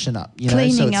foundation up. You know,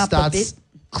 cleaning so it up starts a bit.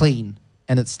 clean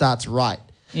and it starts right.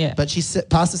 Yeah. But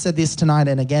Pastor said this tonight,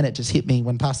 and again, it just hit me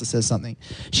when Pastor says something.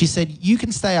 She said, "You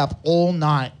can stay up all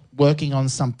night working on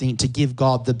something to give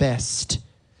God the best,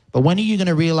 but when are you going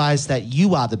to realize that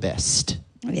you are the best?"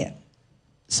 Yeah.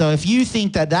 So if you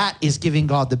think that that is giving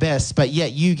God the best, but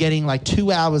yet you getting like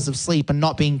 2 hours of sleep and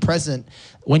not being present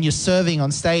when you're serving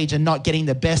on stage and not getting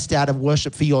the best out of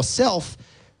worship for yourself,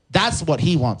 that's what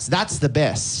He wants. That's the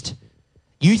best.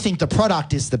 You think the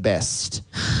product is the best,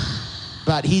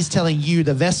 but He's telling you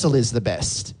the vessel is the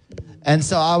best. And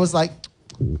so I was like,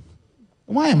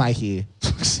 why am I here?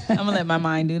 I'm going to let my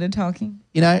mind do the talking.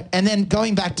 You know, and then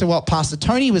going back to what Pastor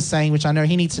Tony was saying, which I know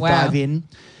he needs to dive in,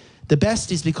 the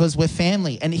best is because we're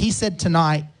family. And he said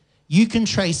tonight, you can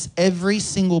trace every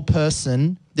single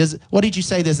person. What did you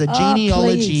say? There's a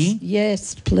genealogy. Please.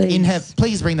 Yes, please. In heaven.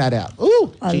 Please bring that out.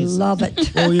 Ooh, I love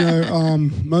it. Well, you know,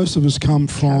 most of us come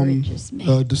from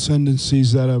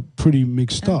descendancies that are pretty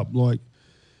mixed up. Like,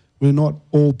 we're not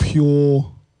all pure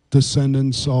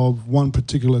descendants of one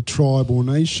particular tribe or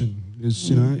nation. There's,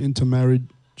 you know, intermarriage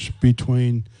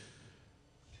between...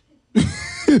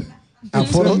 Our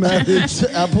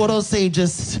portal see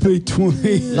just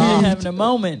between having a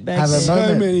moment.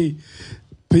 So many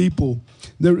people.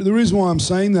 The reason why I'm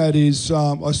saying that is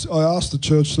I asked the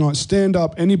church tonight, stand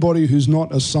up anybody who's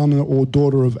not a son or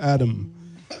daughter of Adam.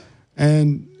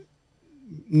 And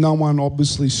no one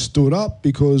obviously stood up,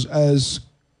 because as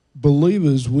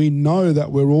believers we know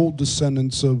that we're all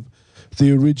descendants of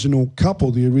the original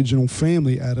couple, the original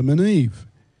family, Adam and Eve.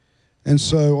 And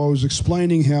so I was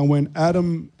explaining how when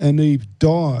Adam and Eve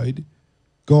died,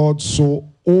 God saw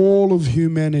all of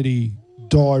humanity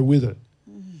die with it,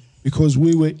 because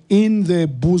we were in their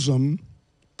bosom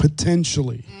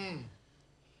potentially.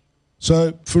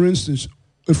 So, for instance,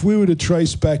 if we were to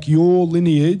trace back your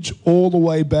lineage all the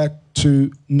way back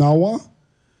to Noah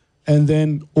and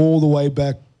then all the way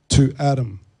back to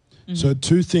Adam. So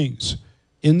two things.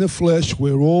 In the flesh,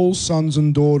 we're all sons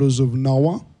and daughters of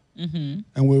Noah, and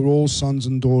we're all sons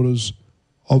and daughters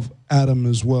of Adam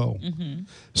as well.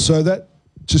 So that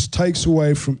just takes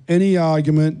away from any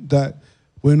argument that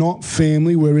we're not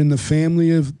family, we're in the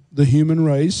family of the human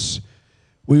race.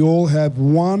 We all have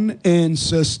one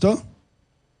ancestor,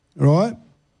 right?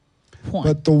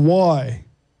 But the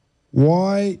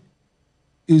why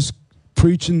is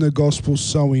preaching the gospel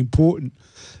so important?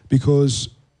 Because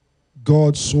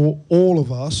God saw all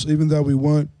of us, even though we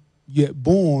weren't yet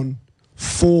born,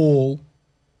 fall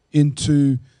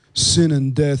into sin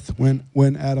and death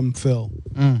when Adam fell.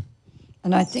 And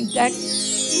I think that...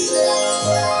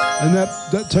 And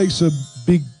that takes a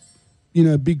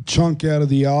big chunk out of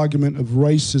the argument of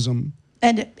racism.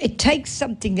 And it takes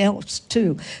something else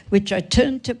too, which I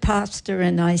turned to Pastor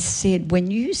and I said, when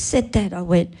you said that, I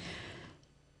went,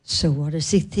 so what does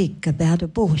he think about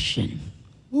abortion?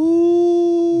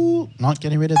 Ooh, not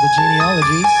getting rid of the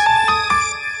genealogies.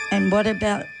 And what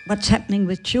about what's happening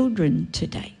with children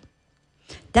today?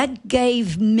 That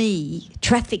gave me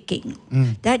trafficking.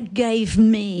 That gave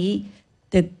me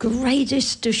the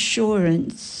greatest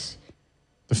assurance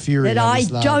the fury that I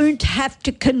don't have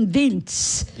to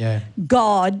convince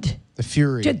God the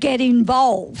fury to get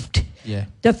involved. Yeah.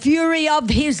 The fury of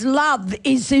his love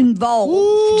is involved.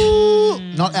 Ooh,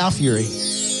 not our fury.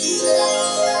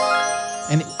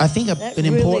 And I think an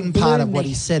important part of what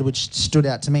he said, which stood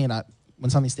out to me, and when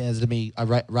something stands to me, I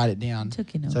write it down.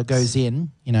 So it goes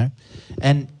in,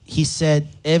 And he said,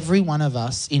 every one of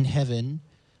us in heaven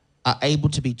are able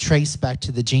to be traced back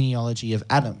to the genealogy of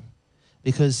Adam,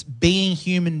 because being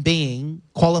human being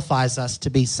qualifies us to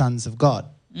be sons of God.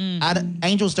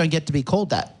 Angels don't get to be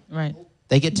called that. Right.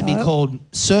 They get to be called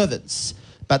servants.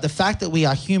 But the fact that we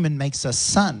are human makes us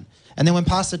son. And then when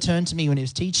Pastor turned to me when he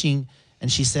was teaching, and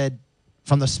she said,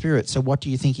 from the Spirit, so what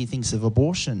do you think he thinks of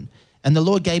abortion? And the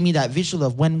Lord gave me that visual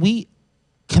of when we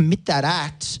commit that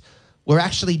act, we're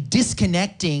actually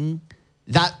disconnecting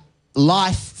that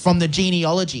life from the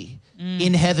genealogy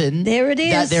in heaven. There it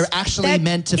is. That they're actually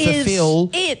meant to fulfill,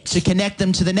 to connect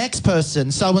them to the next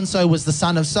person. So-and-so was the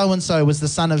son of so-and-so, was the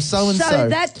son of so-and-so. So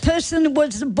that person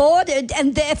was aborted,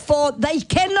 and therefore they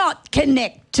cannot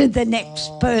connect to the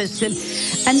next person.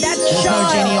 And that There's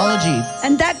child, no genealogy.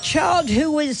 And that child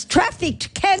who was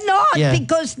trafficked cannot,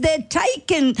 because they're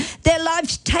taken, their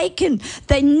life's taken.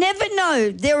 They never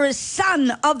know they're a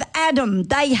son of Adam.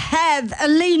 They have a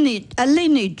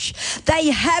lineage.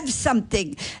 They have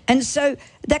something. And so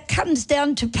that comes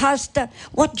down to, Pastor,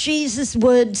 what Jesus'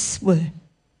 words were.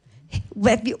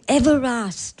 Have you ever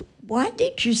asked, why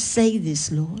did you say this,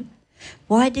 Lord?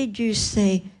 Why did you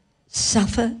say,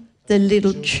 suffer the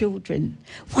little children?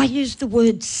 Why use the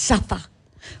word suffer?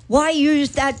 Why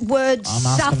use that word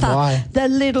suffer the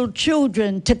little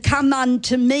children to come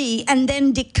unto me, and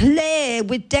then declare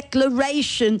with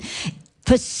declaration,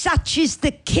 for such is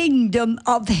the kingdom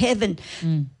of heaven?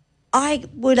 I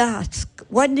would ask,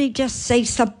 why didn't he just say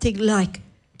something like,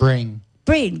 bring.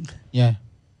 Yeah.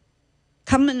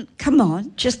 Come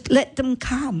on, just let them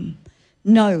come.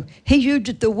 No, he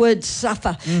used the word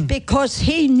suffer because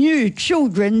he knew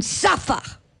children suffer.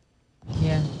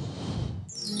 Yeah.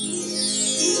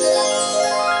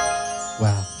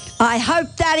 Wow. I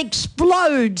hope that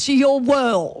explodes your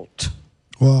world.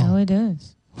 Wow. Oh, it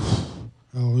does.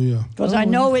 Oh, yeah. Because I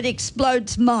know it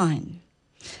explodes mine.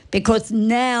 Because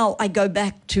now I go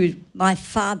back to my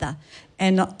father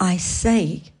and I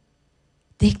say,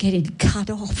 they're getting cut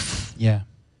off. Yeah.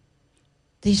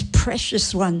 These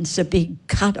precious ones are being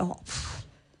cut off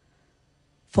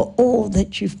for all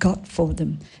that you've got for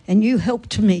them. And you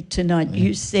helped me tonight.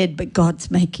 You said, but God's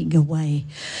making a way.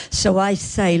 So I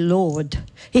say, Lord,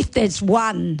 if there's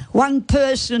one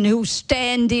person who'll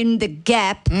stand in the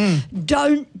gap,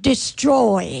 don't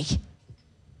destroy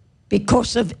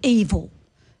because of evil.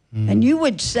 And you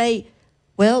would say,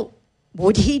 well,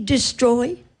 would he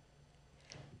destroy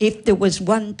if there was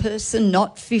one person,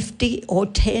 not 50 or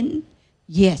 10?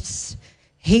 Yes,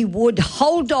 he would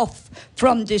hold off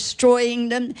from destroying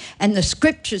them. And the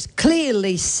scriptures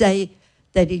clearly say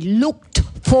that he looked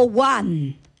for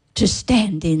one to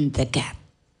stand in the gap.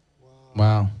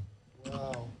 Wow.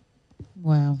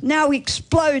 Wow. Now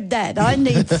explode that. I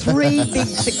need 3 big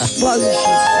explosions.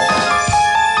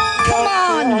 Come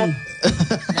on.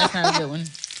 That's not a good one.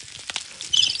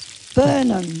 Burn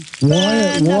them.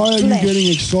 Why are you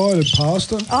getting excited,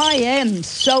 Pastor? I am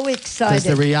so There's excited.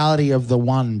 the reality of the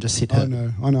one just hit her.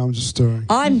 I know, I'm just stirring.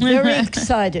 I'm very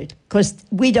excited because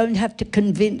we don't have to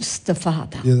convince the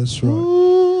Father. Yeah, that's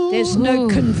right. There's no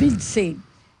convincing.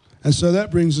 And so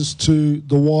that brings us to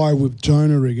the why with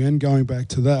Jonah again, going back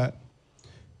to that.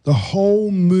 The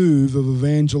whole move of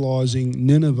evangelizing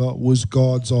Nineveh was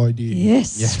God's idea.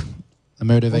 Yes. Yeah. The It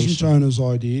motivation. wasn't Jonah's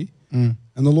idea.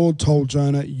 And the Lord told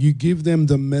Jonah, you give them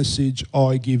the message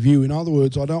I give you. In other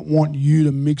words, I don't want you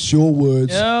to mix your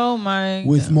words Oh my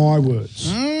with God. my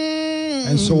words.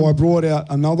 And so I brought out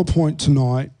another point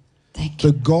tonight. Thank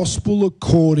you. The gospel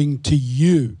according to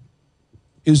you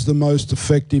is the most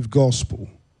effective gospel.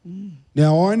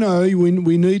 Now, I know we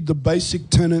need the basic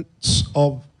tenets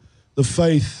of the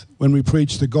faith when we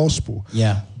preach the gospel.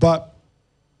 Yeah. But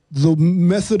the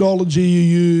methodology you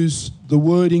use, the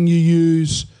wording you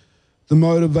use, the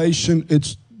motivation,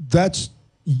 that's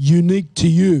unique to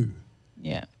you,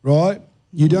 Yeah. right?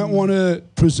 You don't want to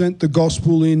present the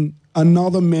gospel in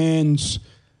another man's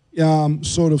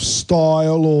sort of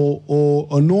style or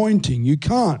anointing. You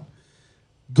can't.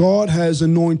 God has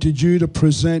anointed you to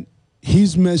present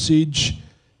his message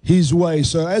his way.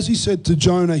 So as he said to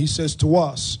Jonah, he says to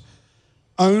us,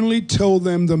 only tell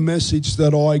them the message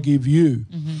that I give you.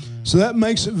 So that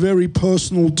makes it very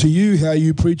personal to you how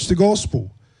you preach the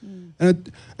gospel.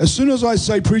 And as soon as I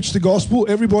say preach the gospel,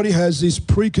 everybody has this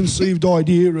preconceived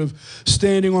idea of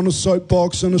standing on a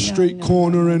soapbox on a street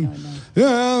corner and, yeah,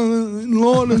 the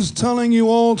Lord is telling you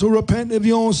all to repent of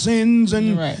your sins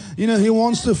and, Right. you know, he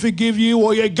wants to forgive you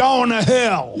or you're going to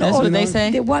hell. That's what they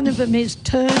say. One of them is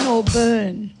turn or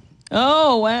burn.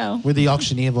 Oh wow. With the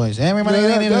auctioneer voice. Everybody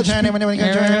Yeah, need to that's turn, everybody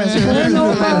can Turn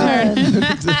or turn. burn.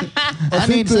 I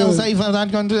need to sell safe, I'm not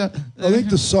going to. I think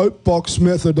the soapbox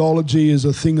methodology is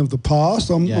a thing of the past.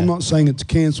 I'm not saying it's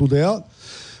cancelled out.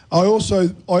 I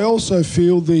also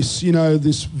feel this, you know,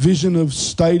 this vision of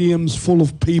stadiums full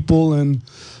of people and,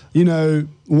 you know,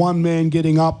 one man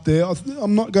getting up there.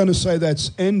 I'm not going to say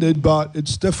that's ended, but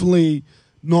it's definitely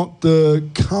not the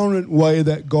current way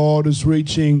that God is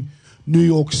reaching New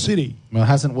York City. Well, it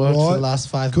hasn't worked for Right? the last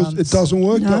 5 Because months. it doesn't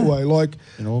work that way. Like,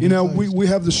 In all you know, places. we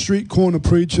have the street corner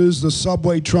preachers, the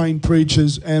subway train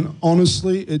preachers, and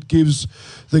honestly, it gives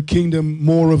the kingdom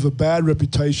more of a bad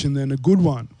reputation than a good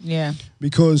one. Yeah.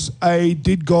 Because A,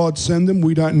 did God send them?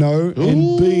 We don't know.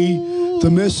 And B,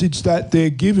 the message that they're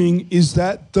giving, is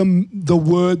that the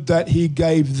word that he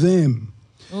gave them?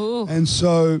 Ooh. And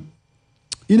so,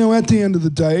 you know, at the end of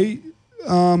the day,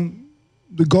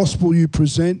 the gospel you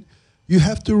present, you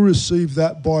have to receive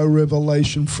that by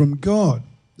revelation from God.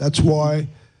 That's why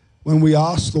when we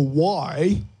ask the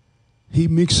why, he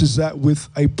mixes that with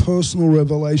a personal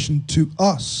revelation to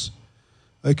us.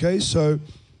 Okay, so,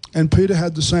 and Peter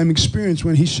had the same experience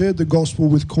when he shared the gospel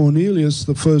with Cornelius,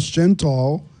 the first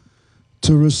Gentile,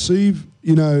 to receive,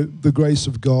 you know, the grace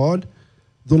of God.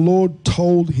 The Lord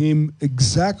told him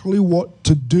exactly what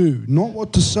to do, not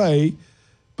what to say,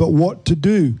 but what to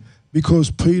do,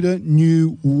 because Peter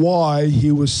knew why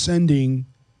he was sending,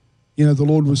 you know, the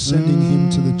Lord was sending him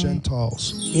to the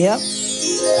Gentiles. Yep.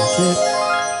 It's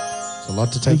a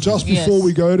lot to take. And just before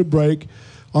we go to break,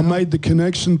 I made the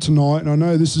connection tonight, and I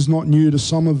know this is not new to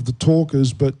some of the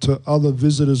talkers, but to other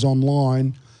visitors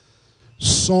online.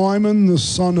 Simon, the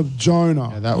son of Jonah.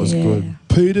 Yeah, that was good.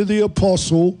 Peter the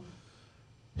apostle,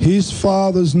 his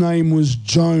father's name was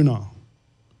Jonah.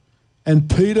 And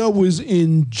Peter was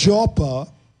in Joppa,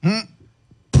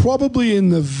 probably in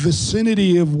the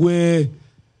vicinity of where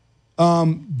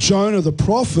Jonah the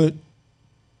prophet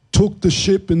took the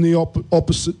ship in the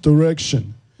opposite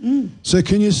direction. So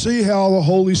can you see how the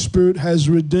Holy Spirit has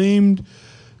redeemed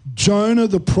Jonah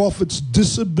the prophet's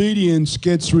disobedience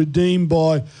gets redeemed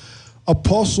by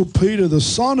Apostle Peter, the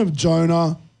son of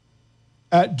Jonah,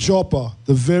 at Joppa,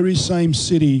 the very same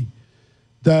city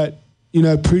that, you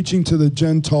know, preaching to the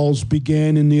Gentiles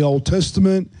began in the Old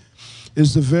Testament,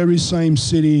 is the very same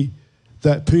city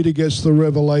that Peter gets the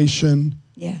revelation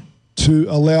to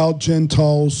allow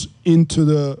Gentiles into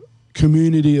the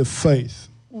community of faith.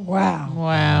 Wow.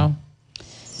 Wow.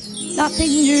 Nothing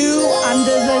new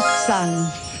under the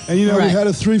sun. And, you know, we had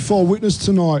a threefold witness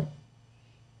tonight.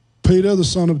 Peter, the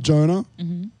son of Jonah,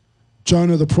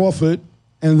 Jonah the prophet,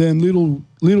 and then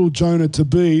little Jonah to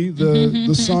be,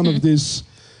 the son of this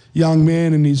young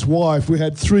man and his wife. We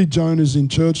had 3 Jonahs in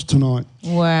church tonight.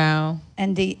 Wow.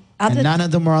 And the other And none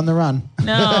of them were on the run.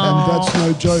 No. And that's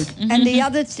no joke. And the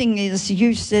other thing is,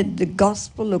 you said the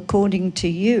gospel according to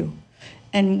you.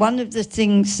 And one of the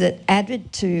things that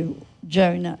added to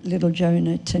Jonah, little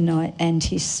Jonah tonight, and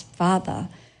his father,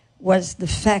 was the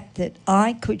fact that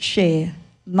I could share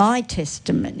my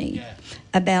testimony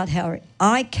about how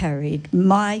I carried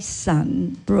my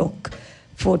son, Brooke,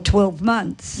 for 12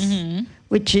 months,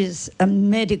 which is a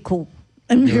miracle.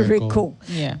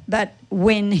 Yeah. But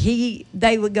when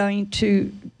they were going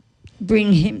to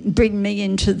bring me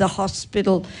into the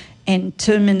hospital and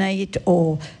terminate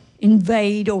or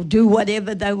invade or do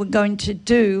whatever they were going to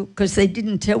do, because they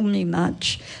didn't tell me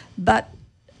much. But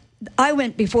I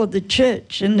went before the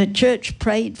church, and the church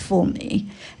prayed for me.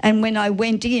 And when I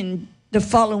went in the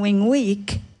following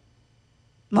week,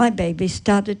 my baby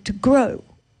started to grow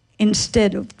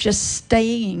instead of just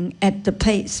staying at the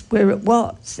pace where it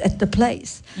was, at the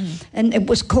place. And it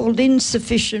was called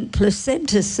insufficient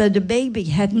placenta, so the baby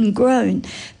hadn't grown.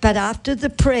 But after the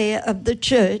prayer of the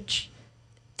church,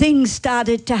 things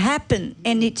started to happen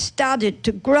and it started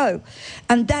to grow.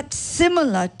 And that's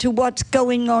similar to what's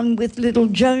going on with little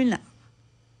Jonah.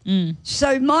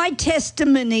 So my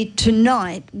testimony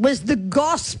tonight was the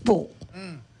gospel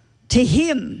to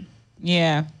him.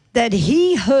 Yeah. That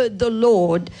he heard the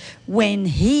Lord when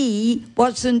he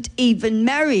wasn't even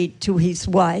married to his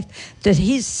wife, that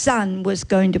his son was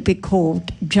going to be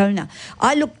called Jonah.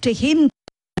 I looked to him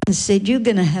and said, you're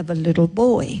going to have a little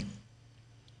boy.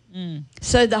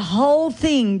 So the whole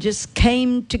thing just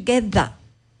came together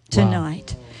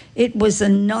tonight. Wow. It was a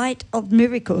night of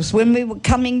miracles. When we were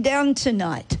coming down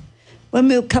tonight,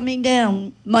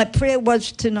 my prayer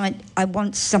was tonight, I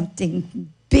want something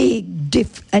big,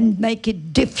 and make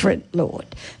it different, Lord.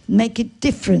 Make it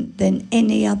different than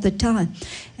any other time.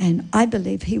 And I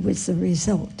believe he was the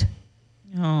result.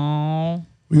 Oh.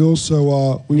 We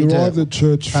also we arrived at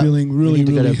church feeling really,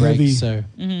 really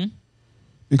heavy.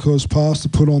 Because Pastor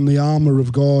put on the armour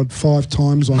of God 5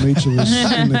 times on each of us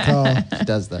in the car. He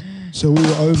does that. So we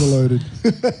were overloaded.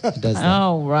 He does that.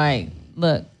 Oh, right.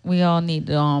 Look, we all need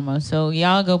the armor. So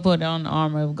y'all go put on the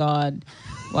armor of God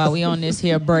while we on this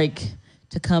here break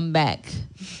to come back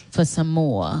for some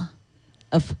more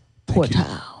of Portals.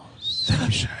 Thank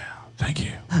you, Cheryl. Thank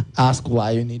you. Ask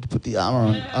why you need to put the armor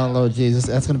on. Oh, Lord Jesus.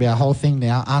 That's going to be our whole thing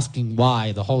now, asking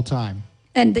why the whole time.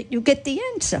 And that you get the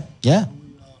answer. Yeah.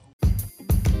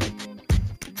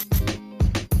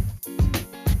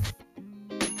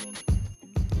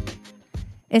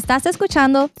 Estás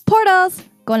escuchando Portals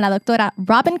con la doctora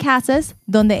Robin Casas,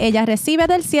 donde ella recibe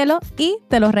del cielo y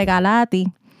te lo regala a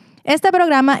ti. Este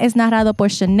programa es narrado por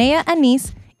Shania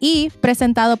Anise y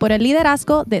presentado por el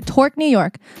liderazgo de Torque New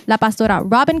York, la pastora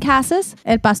Robin Casas,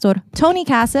 el pastor Tony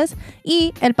Casas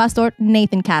y el pastor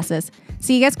Nathan Casas.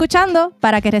 Sigue escuchando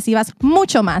para que recibas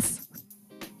mucho más.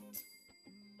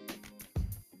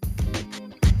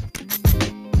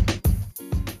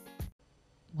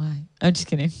 Why? I'm just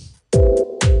kidding.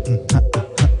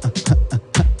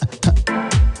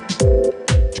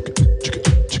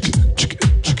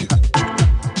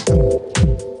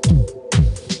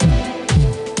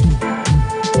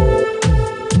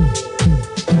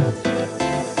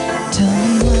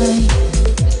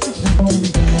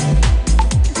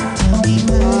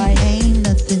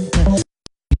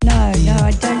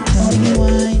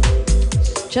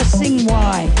 Just sing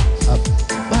why.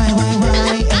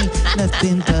 Why ain't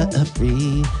nothing but a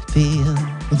free feel.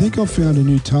 I think I found a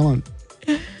new talent.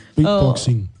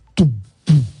 Beatboxing.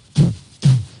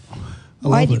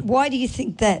 Why do you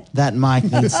think that? That mic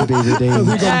needs to be redeemed.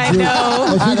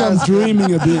 I think I'm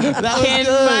dreaming a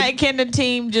bit. Can the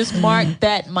team just mark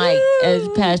that mic as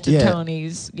Pastor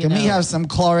Tony's? Can we have some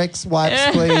Clorox wipes,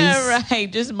 please?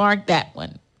 Right, just mark that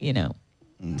one,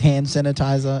 Hand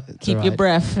sanitizer. Keep your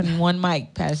breath in one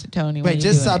mic, Pastor Tony. Wait,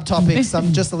 just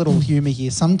subtopics. Just a little humor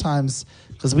here. Sometimes,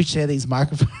 because we share these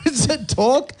microphones and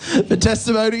talk for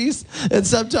testimonies, and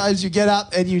sometimes you get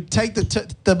up and you take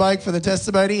the mic for the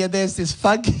testimony, and there's this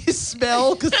funky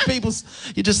smell because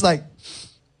you're just like,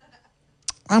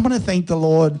 I want to thank the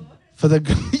Lord for the,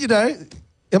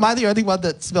 am I the only one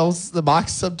that smells the mic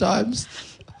sometimes?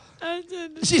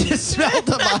 She just smelled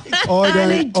the mic.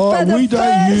 We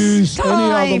don't use any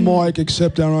other mic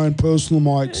except our own personal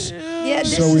mics. Yeah,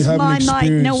 so we haven't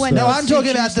experienced mic. No, I'm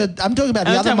talking about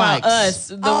the other mics. About us,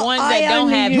 the ones that don't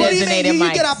have What do you designated mean? mics.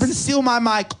 You get up and steal my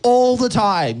mic all the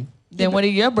time. Then what do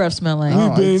your breath smell like?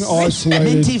 We've been isolated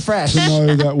minty fresh. to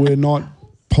know that we're not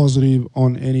positive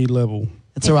on any level.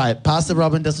 It's all right. Pastor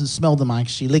Robin doesn't smell the mic.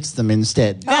 She licks them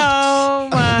instead. Oh,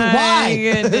 my Why?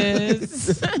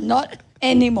 goodness. Not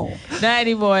anymore. Not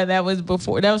anymore. That was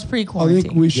before. That was I pre-quarantine.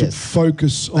 think we should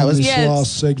focus on this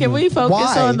last segment. Can we focus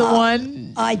Why? on the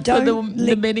one? I don't the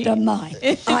lick mini? the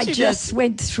mic. I just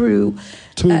went through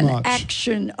Too much.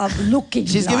 action of looking.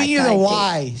 She's giving you the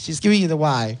why. She's giving you the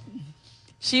why.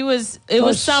 It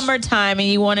was summertime and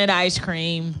he wanted ice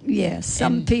cream. Yeah,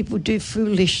 some people do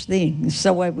foolish things.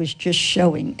 So I was just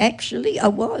showing. Actually, I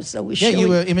was showing. You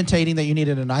were imitating that you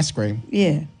needed an ice cream.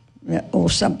 Yeah, or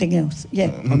something else.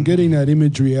 Yeah. I'm getting that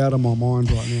imagery out of my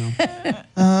mind right now.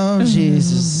 Oh,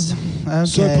 Jesus. Okay.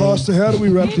 So, Pastor, how do we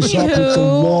wrap this up with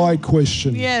the why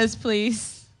question? Yes,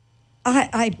 please.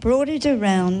 I brought it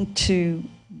around to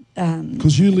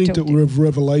Because you linked it with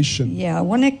Revelation. Yeah, I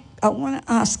want to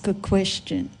ask a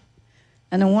question,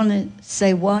 and I want to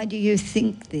say, why do you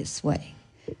think this way?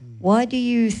 Why do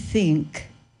you think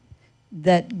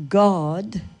that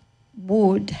God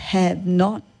would have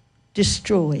not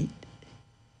destroyed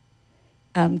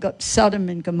got Sodom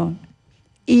and Gomorrah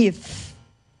if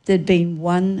there'd been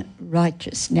one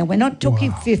righteous? Now, we're not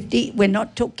talking 50, we're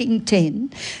not talking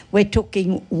 10, we're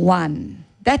talking one.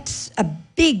 That's a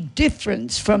big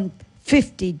difference from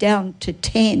 50 down to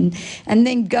 10. And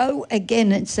then go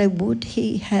again and say, would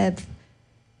he have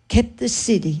kept the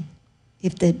city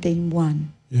if there'd been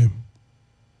one? Yeah.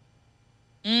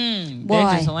 They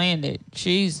Why? just landed.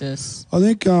 Jesus. I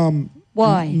think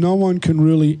Why? no one can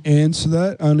really answer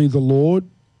that, only the Lord.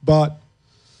 But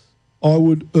I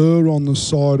would err on the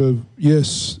side of,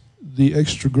 yes, the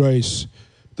extra grace.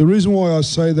 The reason why I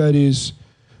say that is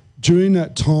during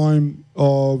that time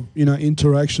of,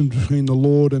 interaction between the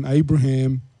Lord and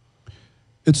Abraham,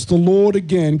 it's the Lord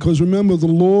again, because remember the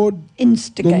Lord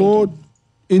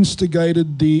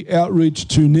instigated the outreach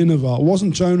to Nineveh. It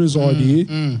wasn't Jonah's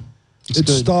idea. It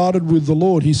started with the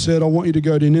Lord. He said, I want you to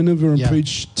go to Nineveh and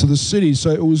preach to the city.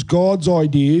 So it was God's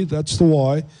idea. That's the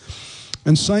why.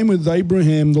 And same with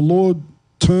Abraham. The Lord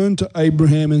turned to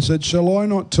Abraham and said, shall I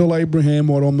not tell Abraham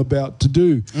what I'm about to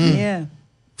do? Yeah.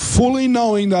 Fully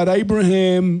knowing that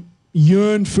Abraham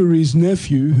yearned for his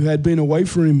nephew, who had been away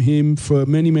from him for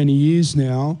many, many years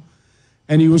now,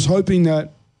 and he was hoping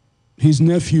that his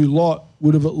nephew Lot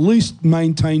would have at least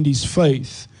maintained his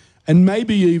faith and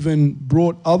maybe even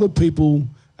brought other people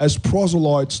as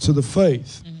proselytes to the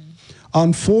faith.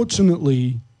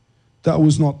 Unfortunately, that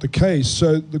was not the case.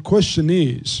 So the question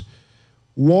is,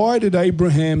 why did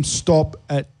Abraham stop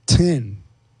at 10?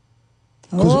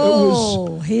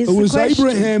 Because it was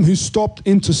Abraham who stopped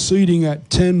interceding at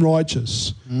 10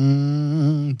 righteous.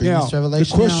 Now, the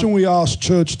question we asked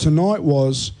church tonight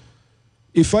was,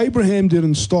 if Abraham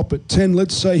didn't stop at 10,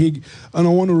 let's say and I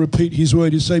want to repeat his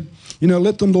word, he said,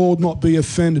 let the Lord not be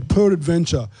offended.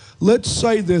 Peradventure, let's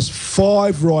say there's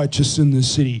 5 righteous in the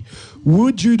city.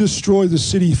 Would you destroy the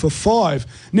city for 5?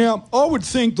 Now, I would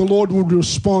think the Lord would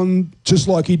respond just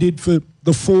like he did for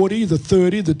the 40, the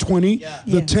 30, the 20,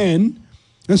 the 10,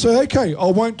 and say, okay, I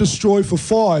won't destroy for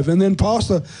 5. And then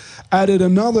Pastor added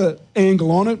another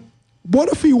angle on it. What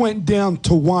if he went down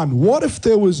to 1? What if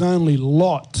there was only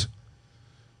Lot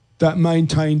that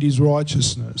maintained his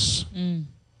righteousness? And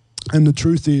the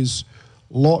truth is,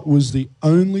 Lot was the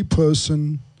only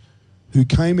person who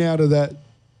came out of that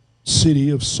city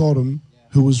of Sodom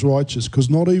who was righteous, because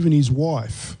not even his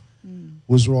wife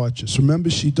was righteous. Remember,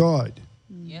 she died.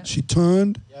 She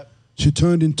turned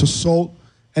into salt,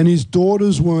 and his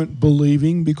daughters weren't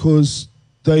believing because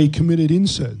they committed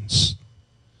incense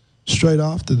straight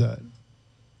after that.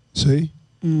 See?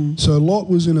 So Lot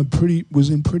was in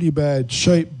pretty bad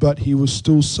shape, but he was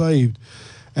still saved.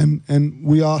 And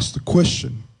we asked the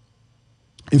question,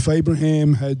 if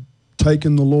Abraham had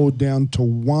taken the Lord down to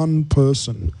one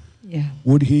person,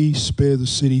 would he spare the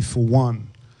city for one?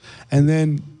 And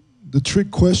then the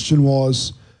trick question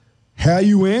was, how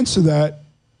you answer that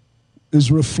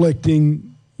is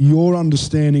reflecting your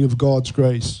understanding of God's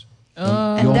grace.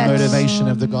 Your motivation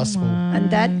of the gospel.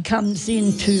 And that comes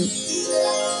into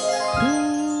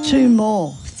 2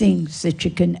 more things that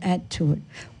you can add to it.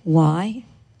 Why?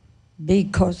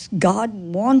 Because God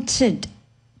wanted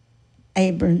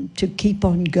Abram to keep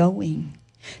on going,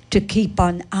 to keep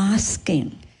on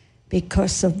asking.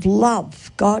 Because of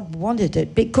love, God wanted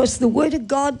it. Because the Word of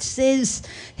God says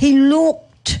he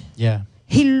looked.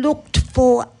 He looked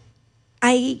for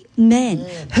a man.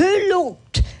 Who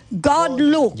looked? God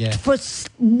looked for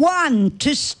one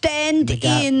to stand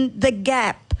in the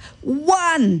gap.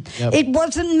 One. It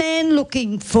wasn't man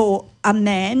looking for a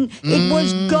man. It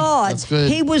was God. That's good.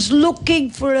 He was looking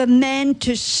for a man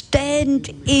to stand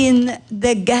in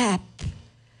the gap.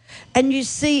 And you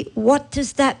see, what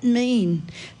does that mean?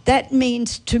 That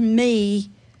means to me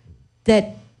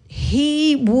that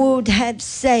he would have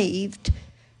saved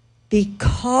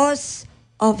because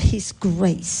of his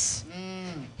grace,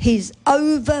 his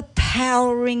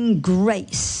overpowering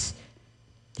grace,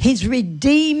 his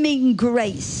redeeming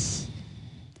grace.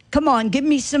 Come on, give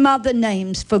me some other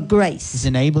names for grace. His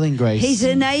enabling grace. His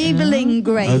enabling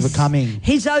grace. Overcoming.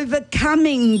 His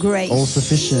overcoming grace. All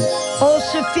sufficient. All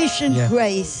sufficient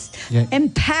grace.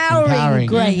 Empowering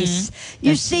grace.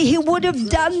 You see, he would have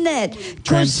done that.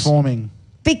 Transforming.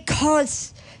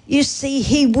 Because, you see,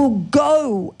 he will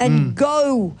go and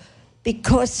go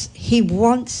because he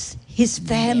wants his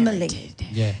family.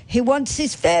 Yeah. He wants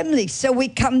his family. So we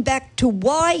come back to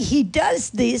why he does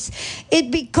this. It's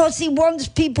because he wants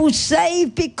people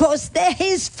saved because they're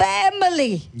his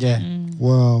family. Yeah.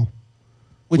 Wow.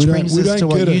 Which brings us to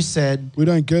what get you it. said. We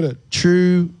don't get it.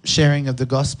 True sharing of the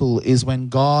gospel is when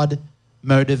God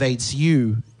motivates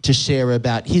you to share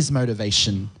about his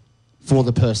motivation for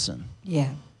the person. Yeah.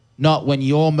 Not when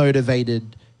you're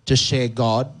motivated to share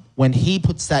God. When he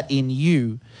puts that in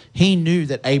you, he knew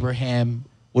that Abraham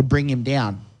would bring him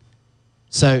down.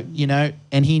 So, you know,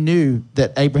 and he knew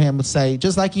that Abraham would say,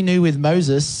 just like he knew with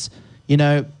Moses, you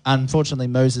know, unfortunately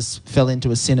Moses fell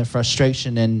into a sin of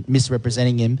frustration and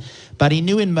misrepresenting him. But he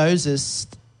knew in Moses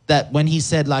that when he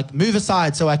said, like, move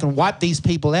aside so I can wipe these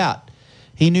people out,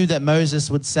 he knew that Moses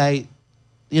would say,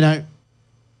 you know,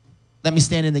 let me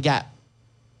stand in the gap.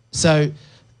 So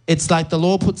it's like the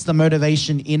Lord puts the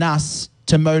motivation in us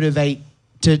to motivate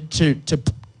to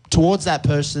towards that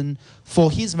person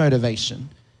for his motivation.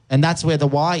 And that's where the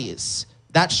why is.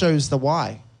 That shows the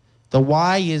why. The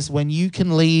why is when you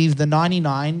can leave the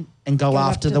 99 and go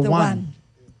after the one.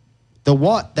 The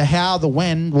what, the how, the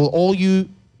when will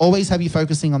always have you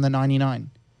focusing on the 99.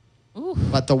 Ooh.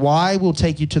 But the why will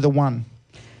take you to the one.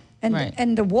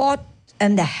 And the what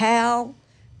and the how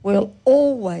will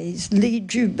always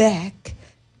lead you back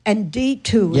and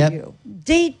detour you.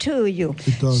 Detour you.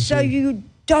 It does, so you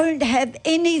don't have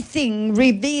anything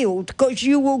revealed because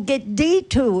you will get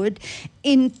detoured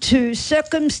into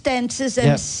circumstances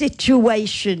and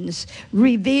situations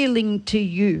revealing to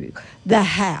you the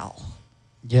how.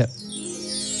 Yep.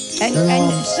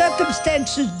 And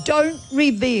circumstances don't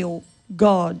reveal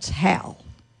God's how.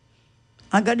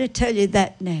 I'm going to tell you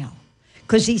that now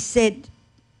because he said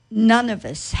none of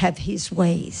us have his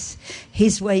ways.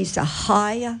 His ways are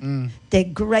higher, they're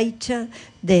greater,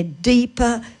 they're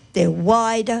deeper, they're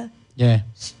wider. Yeah.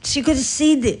 So you've got to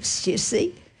see this, you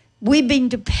see. We've been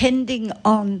depending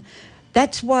on,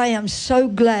 that's why I'm so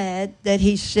glad that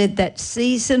he said that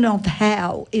season of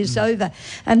how is over.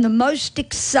 And the most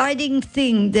exciting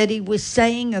thing that he was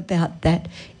saying about that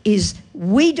is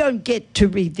we don't get to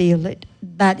reveal it,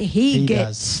 but he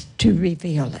gets to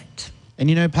reveal it. And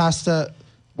you know, Pastor,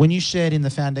 when you shared in the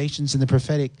foundations in the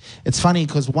prophetic, it's funny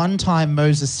because one time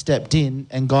Moses stepped in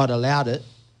and God allowed it.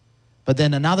 But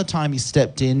then another time he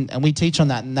stepped in, and we teach on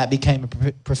that, and that became a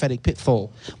prophetic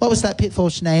pitfall. What was that pitfall,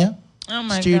 Shania? Oh,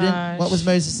 my Student, gosh. what was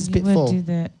Moses' You pitfall? would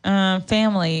do that.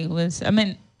 Family was,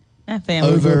 not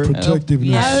family. Overprotectiveness.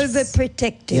 Yes.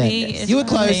 Overprotectiveness. Yeah. You were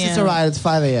close. It's all right. It's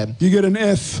 5 a.m. You get an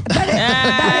F. But it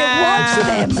was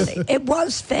family. It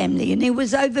was family, and he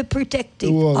was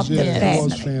overprotective of the family. It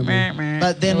was family.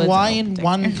 But then why in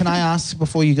one, can I ask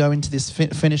before you go into this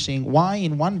finishing, why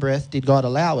in one breath did God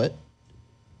allow it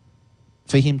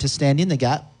for him to stand in the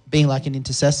gap, being like an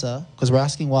intercessor, because we're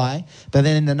asking why, but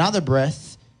then in another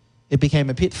breath, it became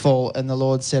a pitfall, and the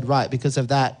Lord said, right, because of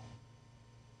that,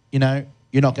 you know,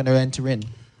 you're not going to enter in.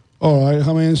 All right,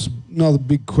 I mean, it's another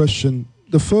big question.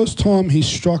 The first time he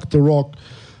struck the rock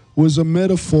was a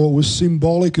metaphor, was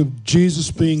symbolic of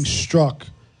Jesus being struck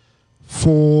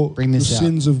for the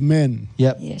sins of men.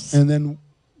 Yep. Yes. And then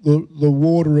the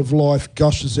water of life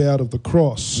gushes out of the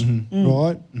cross,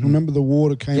 right? Remember the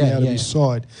water came out of his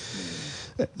side.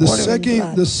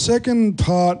 The second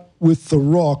part with the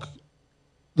rock,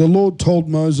 the Lord told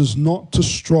Moses not to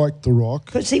strike the rock.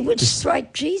 Because he would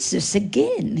strike Jesus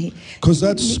again. Because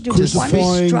that's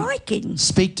crucifying. Striking.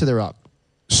 Speak to the rock.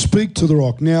 Speak to the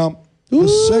rock. Now, the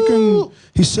second,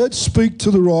 he said speak to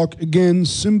the rock, again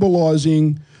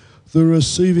symbolizing the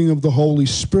receiving of the Holy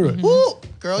Spirit. Ooh,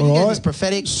 girl, you get this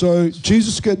prophetic. So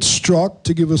Jesus gets struck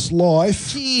to give us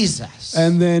life. Jesus.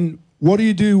 And then what do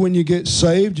you do when you get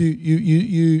saved?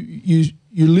 You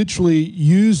literally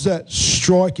use that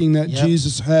striking that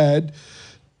Jesus had,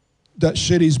 that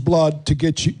shed his blood to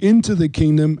get you into the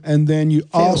kingdom, and then you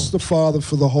ask the Father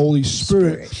for the Holy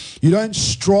Spirit. You don't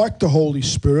strike the Holy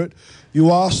Spirit.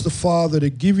 You ask the Father to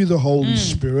give you the Holy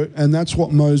Spirit, and that's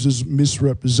what Moses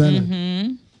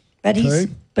misrepresented.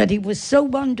 But he was so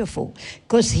wonderful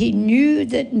because he knew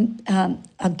that,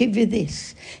 I'll give you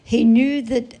this, he knew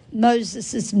that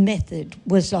Moses' method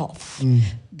was off,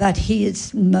 but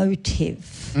his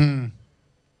motive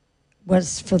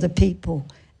was for the people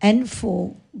and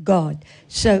for God.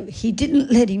 So he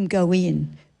didn't let him go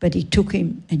in, but he took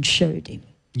him and showed him.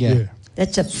 Yeah.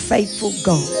 That's a faithful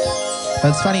God.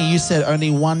 That's funny, you said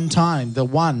only one time, the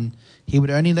one, he would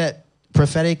only let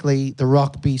prophetically the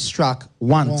rock be struck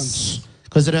once.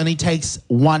 Because it only takes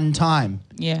one time.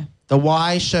 Yeah. The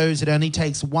why shows it only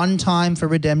takes one time for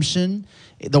redemption.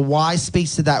 The why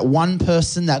speaks to that one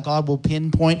person that God will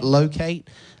pinpoint, locate.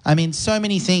 I mean, so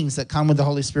many things that come with the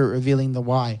Holy Spirit revealing the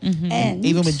why. And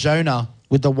even with Jonah,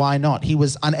 with the why not, he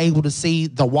was unable to see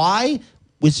the why,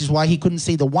 which is why he couldn't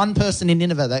see the one person in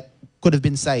Nineveh that could have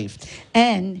been saved.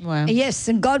 And Wow. yes,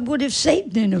 and God would have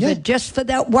saved Nineveh Yeah. just for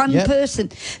that one Yep. person.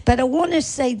 But I want to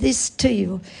say this to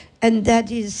you, and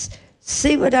that is,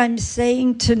 see what I'm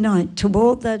saying tonight to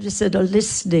all those that are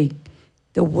listening.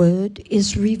 The word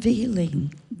is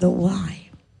revealing the why.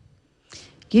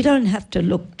 You don't have to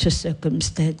look to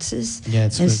circumstances Yeah,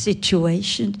 it's and good.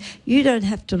 situations. You don't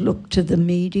have to look to the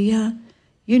media.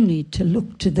 You need to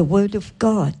look to the word of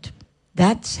God.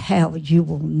 That's how you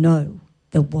will know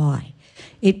the why.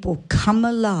 It will come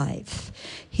alive.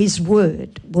 His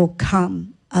word will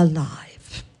come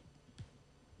alive.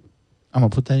 I'm going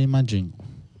to put that in my jingle.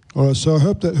 All right, so I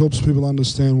hope that helps people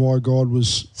understand why God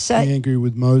was So- angry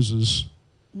with Moses,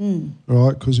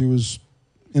 right? Because he was,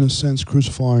 in a sense,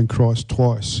 crucifying Christ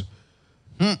twice.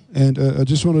 And I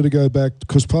just wanted to go back,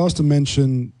 because Pastor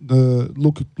mentioned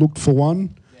looked for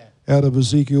one out of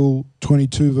Ezekiel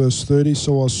 22, verse 30.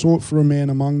 So I sought for a man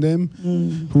among them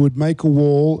who would make a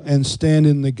wall and stand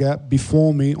in the gap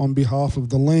before me on behalf of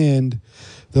the land,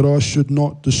 that I should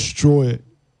not destroy it.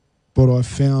 But I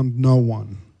found no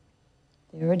one.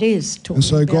 There it is, talking And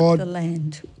so about God- the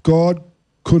land. God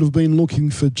could have been looking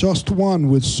for just one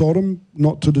with Sodom,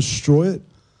 not to destroy it,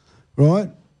 right?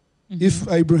 If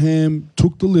Abraham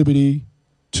took the liberty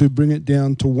to bring it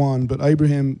down to one, but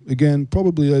Abraham, again,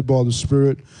 probably led by the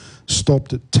Spirit,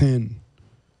 stopped at 10.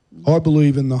 I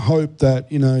believe in the hope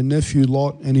that, nephew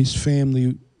Lot and his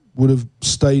family would have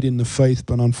stayed in the faith,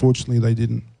 but unfortunately they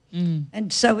didn't.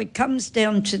 And so it comes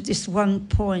down to this one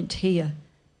point here,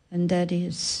 and that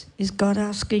is God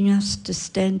asking us to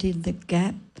stand in the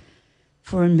gap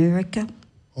for America,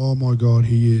 Oh my God,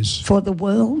 he is. for the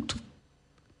world?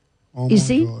 Oh Is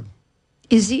my he? God.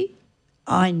 Is he?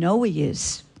 I know he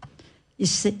is. You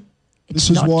see, it's This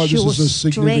is not why this your is a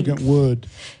significant strength. word.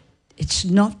 It's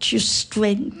not your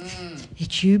strength.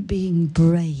 It's you being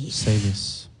brave. Say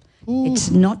this. It's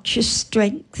not your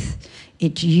strength.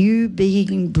 It's you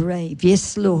being brave.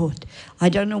 Yes, Lord. I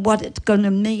don't know what it's going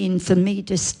to mean for me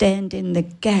to stand in the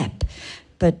gap,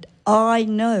 but I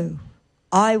know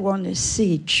I want to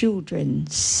see children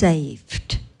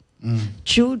saved.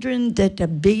 Children that are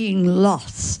being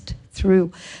lost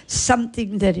through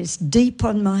something that is deep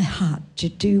on my heart to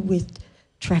do with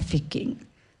trafficking.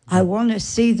 I want to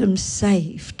see them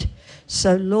saved.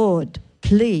 So, Lord,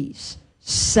 please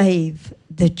save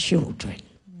the children.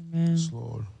 Yes,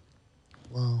 Lord.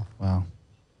 Wow. Wow.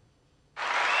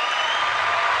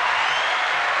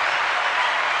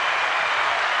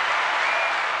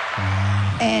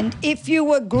 And if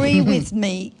you agree with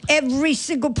me, every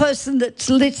single person that's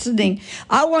listening,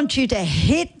 I want you to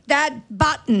hit that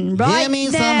button right Give me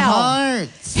now. some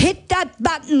hearts. Hit that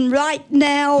button right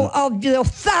now of your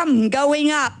thumb going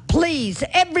up, please.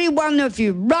 Every one of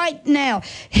you right now.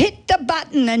 Hit the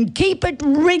button and keep it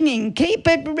ringing. Keep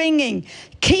it ringing.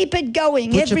 Keep it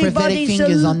going. Put your prophetic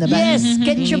fingers on the button. Yes,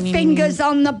 get your fingers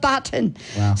on the button.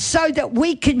 Wow. So that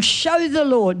we can show the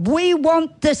Lord. We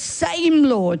want the same,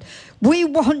 Lord. We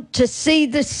want to see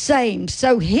the same.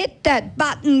 So hit that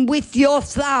button with your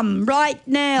thumb right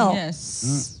now.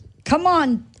 Yes. Come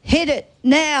on, hit it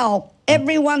now.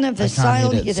 Every one of I us. can't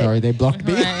I'll hit it. Sorry, they blocked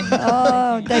me. Right.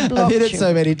 Oh, they I've blocked hit it you.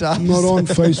 so many times. I'm not on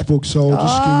Facebook, so I'll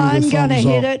just I'm give you the going to thumbs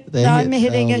hit up. it. They I'm hit-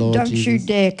 hitting oh, it. Lord Don't you Jesus.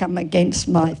 dare come against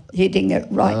my hitting it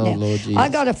right Oh, now. Lord Jesus. I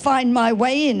got to find my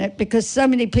way in it because so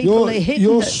many people are hitting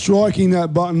You're it. striking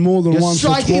that button more than You're once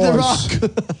or striking the twice.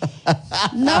 rock.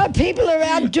 No, people are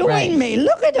outdoing Right. me.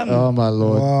 Look at them. Oh, my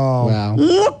Lord. Wow. Wow.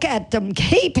 Look at them.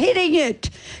 Keep hitting it.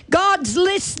 God's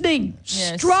listening.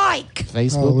 Yes. Strike.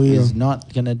 Facebook Hallelujah. is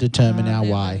not going to determine our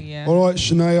why. Hallelujah. All right,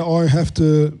 Shania, I have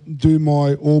to do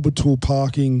my orbital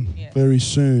parking very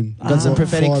soon. Got some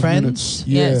prophetic 5 friends? minutes.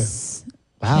 Yeah. Yes.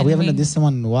 Wow, Can we haven't we- done this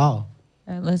one in a while.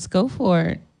 Let's go for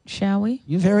it, shall we?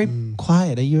 You're very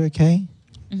quiet. Are you okay?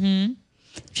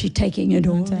 She's taking it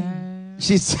all in.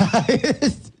 She's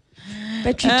tired.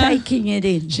 But you're taking it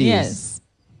in. She is. Yes.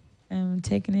 I'm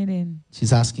taking it in.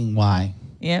 She's asking why.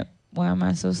 Yep. Why am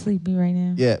I so sleepy right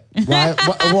now? Yeah.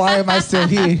 Why am I still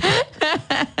here?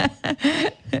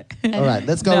 All right,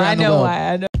 let's go No, I around the know world.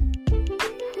 why. I know.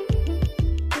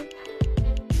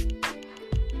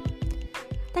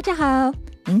 大家好，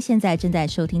您现在正在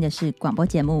收听的是广播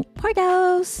节目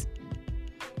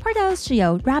Portals。Portals 是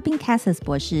由 Robin Cassis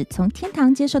博士从天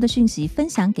堂接受的讯息分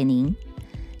享给您。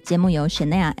节目由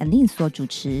Shania Anin 所主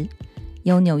持，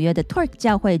由纽约的 Torque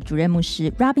教会主任牧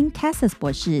师 Robin Cassis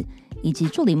博士以及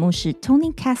助理牧师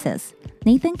Tony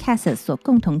Cassis、Nathan Cassis 所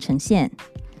共同呈现。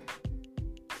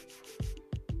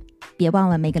别忘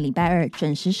了每个礼拜二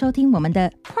准时收听我们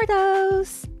的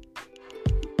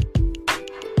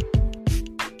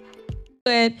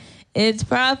Portos。It's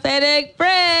prophetic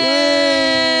friends.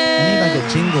 I need like a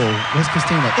jingle. Where's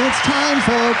Christina? It's time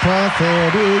for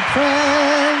prophetic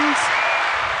friends.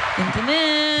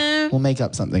 Dun-dun-dun. We'll make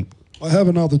up something. I have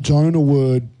another Jonah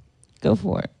word. Go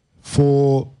for it.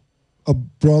 For a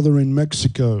brother in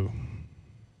Mexico.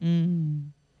 I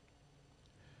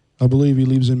believe he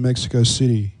lives in Mexico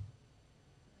City.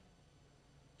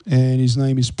 And his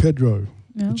name is Pedro,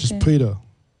 which is Peter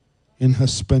in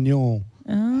Espanol.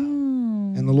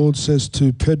 And the Lord says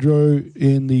to Pedro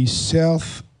in the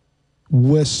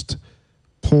southwest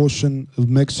portion of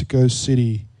Mexico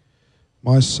City,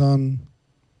 my son,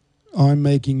 I'm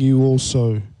making you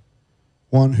also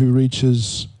one who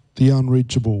reaches the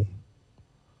unreachable,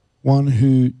 one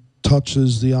who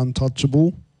touches the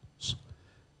untouchable,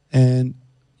 and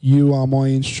you are my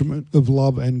instrument of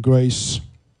love and grace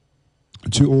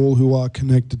to all who are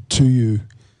connected to you.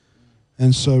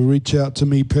 And so reach out to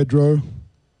me, Pedro.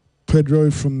 Pedro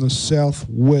from the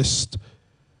southwest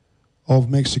of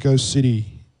Mexico City.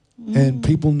 And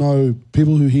people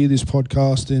who hear this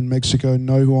podcast in Mexico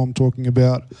know who I'm talking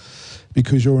about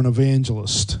because you're an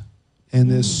evangelist.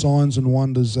 And there's signs and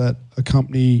wonders that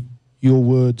accompany your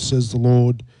word, says the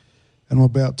Lord. And I'm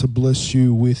about to bless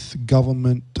you with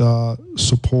government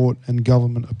support and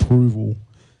government approval.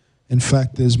 In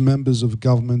fact, there's members of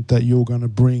government that you're going to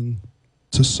bring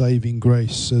to saving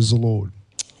grace, says the Lord.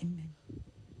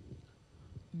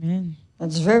 Amen.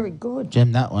 That's very good.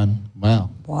 Gem that one.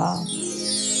 Wow. Wow.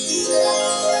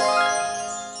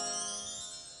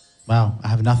 Wow. I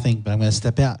have nothing, but I'm going to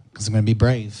step out because I'm going to be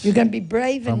brave. You're going to be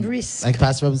brave and risk. Like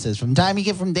Pastor Robin says, from the time you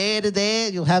get from there to there,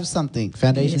 you'll have something.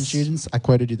 Foundation students, I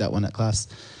quoted you that one at class.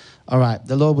 All right.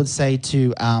 The Lord would say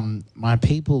to my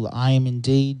people, I am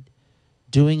indeed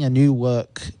doing a new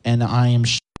work and I am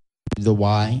showing you the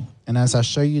why. And as I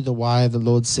show you the why, the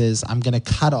Lord says, I'm going to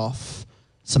cut off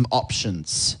some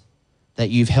options that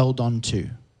you've held on to.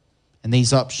 And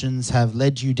these options have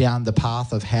led you down the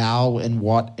path of how and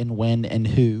what and when and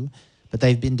who, but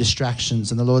they've been distractions.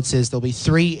 And the Lord says there'll be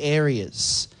 3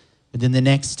 areas within the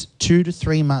next 2 to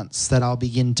 3 months that I'll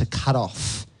begin to cut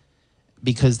off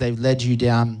because they've led you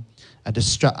down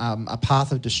a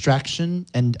path of distraction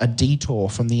and a detour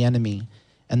from the enemy.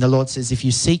 And the Lord says, if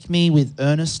you seek me with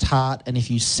earnest heart and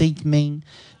if you seek me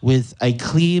with a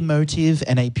clear motive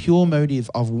and a pure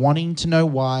motive of wanting to know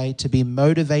why, to be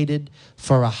motivated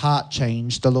for a heart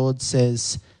change, the Lord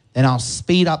says, then I'll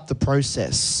speed up the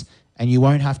process and you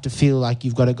won't have to feel like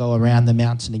you've got to go around the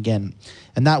mountain again.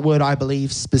 And that word, I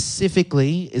believe,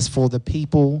 specifically is for the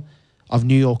people of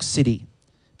New York City.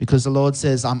 Because the Lord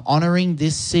says, I'm honoring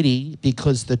this city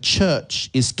because the church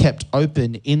is kept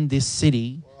open in this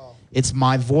city. Wow. It's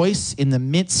my voice in the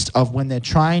midst of when they're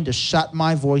trying to shut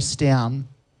my voice down.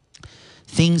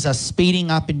 Things are speeding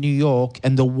up in New York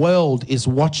and the world is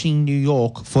watching New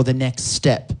York for the next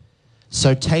step.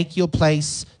 So take your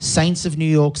place, saints of New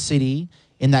York City,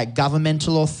 in that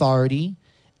governmental authority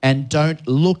and don't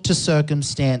look to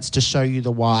circumstance to show you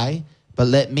the why, but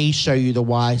let me show you the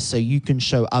why so you can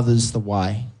show others the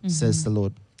why, says the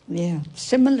Lord. Yeah,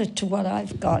 similar to what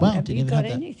I've got. Wow, have you got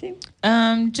anything?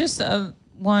 Just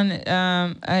one,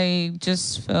 I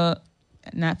just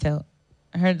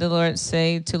I heard the Lord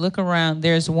say to look around,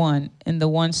 there's one, and the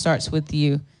one starts with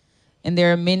you. And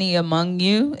there are many among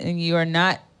you, and you are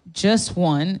not just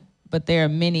one, but there are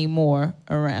many more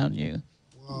around you.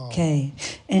 Wow. Okay.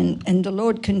 And the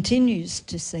Lord continues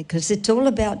to say, because it's all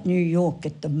about New York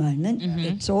at the moment.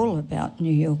 It's all about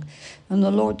New York. And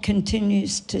the Lord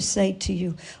continues to say to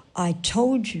you, I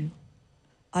told you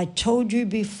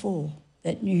before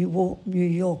that New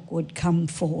York would come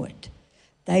forward.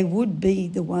 They would be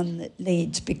the one that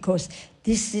leads because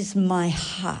this is my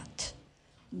heart.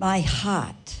 My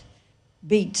heart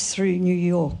beats through New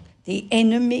York. The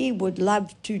enemy would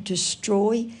love to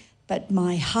destroy, but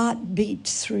my heart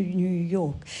beats through New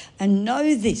York. And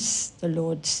know this, the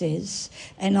Lord says,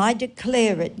 and I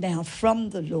declare it now from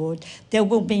the Lord, there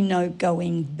will be no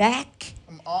going back,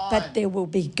 but there will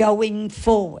be going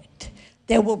forward.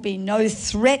 There will be no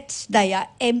threats. They are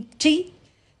empty.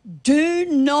 Do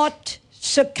not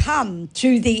succumb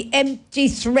to the empty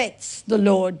threats, the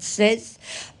Lord says,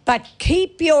 But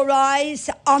keep your eyes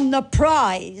on the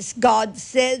prize, God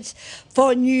says,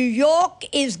 for New York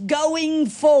is going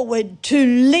forward to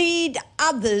lead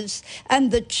others, and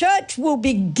the church will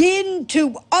begin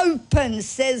to open,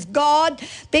 says God,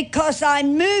 because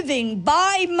I'm moving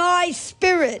by my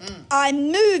Spirit.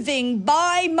 I'm moving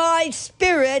by my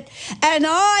Spirit, and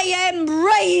I am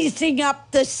raising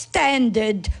up the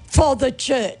standard for the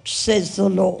church, says the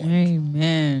Lord.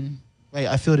 Amen. Wait,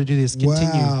 I feel to do this.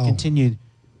 Continue. Wow. Continue.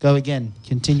 Go again.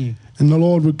 Continue. And the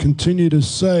Lord would continue to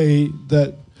say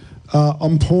that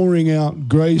I'm pouring out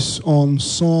grace on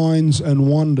signs and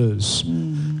wonders.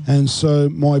 And so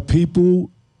my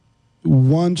people,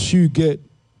 once you get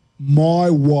my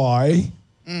why,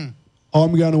 I'm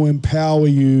going to empower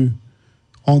you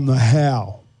on the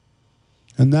how.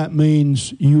 And that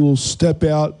means you will step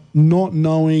out not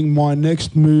knowing my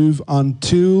next move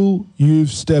until you've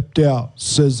stepped out,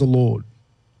 says the Lord.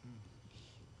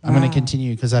 I'm going to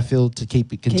continue because I feel to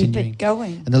keep it continuing. Keep it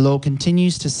going. And the Lord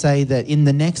continues to say that in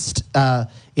the next,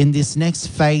 in this next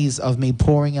phase of me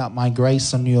pouring out my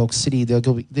grace on New York City,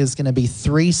 there's going to be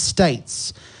 3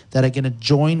 states that are going to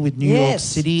join with New York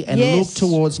City and look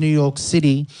towards New York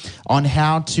City on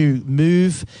how to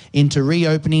move into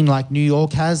reopening like New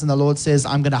York has. And the Lord says,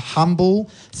 I'm going to humble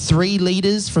 3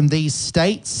 leaders from these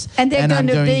states. And they're going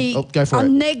to be go for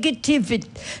on it.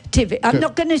 negativity. I'm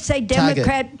not going to say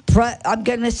Democrat, I'm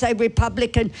going to say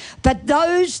Republican. But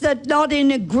those that are not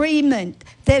in agreement,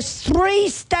 there's 3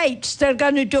 states that are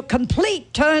going to do a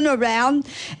complete turnaround,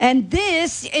 and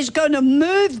this is going to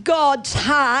move God's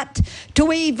heart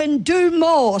to even do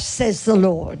more, says the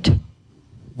Lord.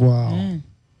 Wow.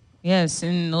 Yes,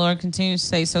 and the Lord continues to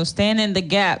say, so stand in the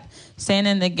gap. Stand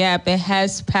in the gap. It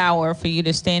has power for you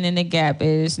to stand in the gap. It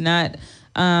is not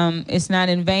it's not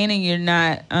in vain, and you're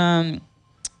not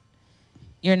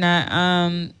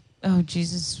oh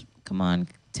Jesus, come on.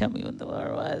 Tell me what the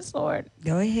word was, Lord.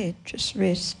 Go ahead, just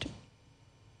rest.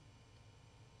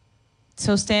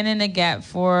 So stand in the gap,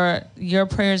 for your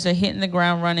prayers are hitting the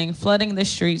ground running, flooding the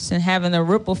streets, and having a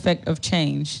ripple effect of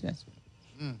change.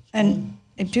 And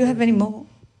do you have any more?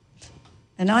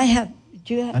 And I have.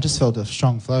 Do you have? I just felt a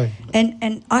strong flow.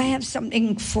 And I have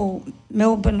something for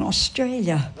Melbourne,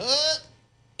 Australia.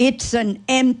 It's an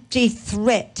empty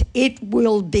threat. It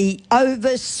will be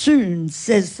over soon,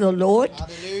 says the Lord.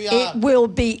 Hallelujah. It will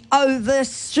be over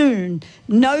soon.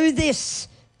 Know this,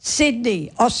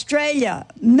 Sydney, Australia,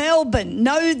 Melbourne.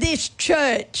 Know this,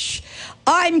 church.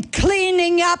 I'm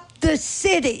cleaning up the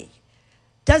city.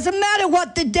 Doesn't matter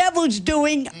what the devil's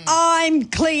doing. I'm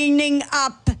cleaning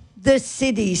up the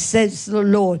city, says the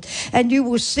Lord. And you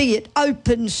will see it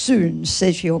open soon,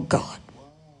 says your God.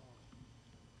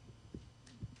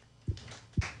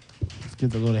 Give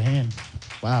the Lord a hand.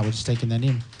 Wow, we're just taking that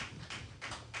in.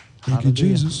 Thank you,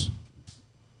 Jesus.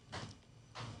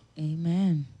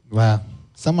 Amen. Wow.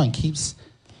 Someone keeps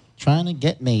trying to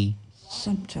get me.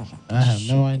 I have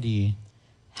no idea.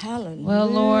 Hallelujah. Well,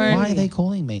 Lord. Why are they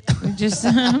calling me? Just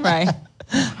right.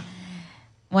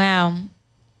 Wow.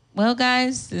 Well,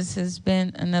 guys, this has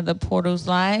been another Portals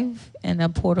Live and a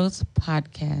Portals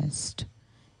podcast.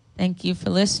 Thank you for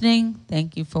listening.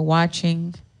 Thank you for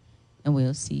watching. And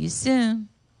we'll see you soon.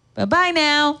 Bye-bye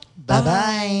now.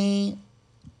 Bye-bye.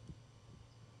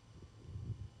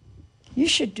 You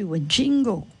should do a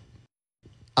jingle.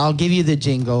 I'll give you the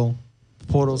jingle.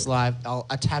 Portals Live. I'll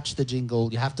attach the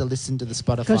jingle. You have to listen to the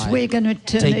Spotify. Because we're going to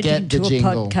turn it get into the a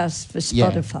jingle. podcast for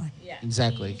Spotify. Yeah,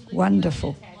 exactly.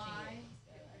 Wonderful.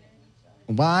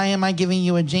 Why am I giving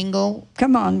you a jingle?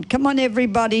 Come on,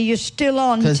 everybody. You're still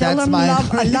on. 'Cause Tell that's them my love,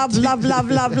 I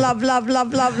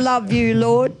love you,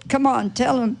 Lord. Come on,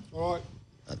 tell them. All right.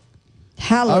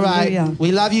 Hallelujah. All right.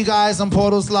 We love you guys on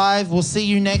Portals Live. We'll see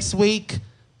you next week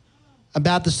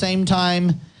about the same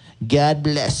time. God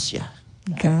bless you.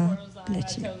 God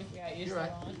bless you. You're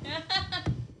right.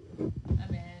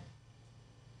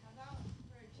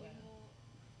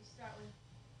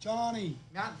 Johnny.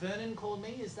 Mount Vernon called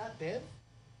me. Is that Bev?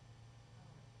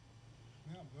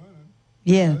 Mount Vernon.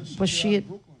 Yeah, was she at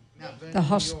Brooklyn. the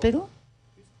hospital?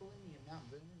 Who's calling me at Mount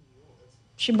Vernon, New York?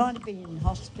 She might have been in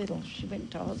hospital. She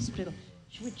went to hospital.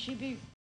 Would she be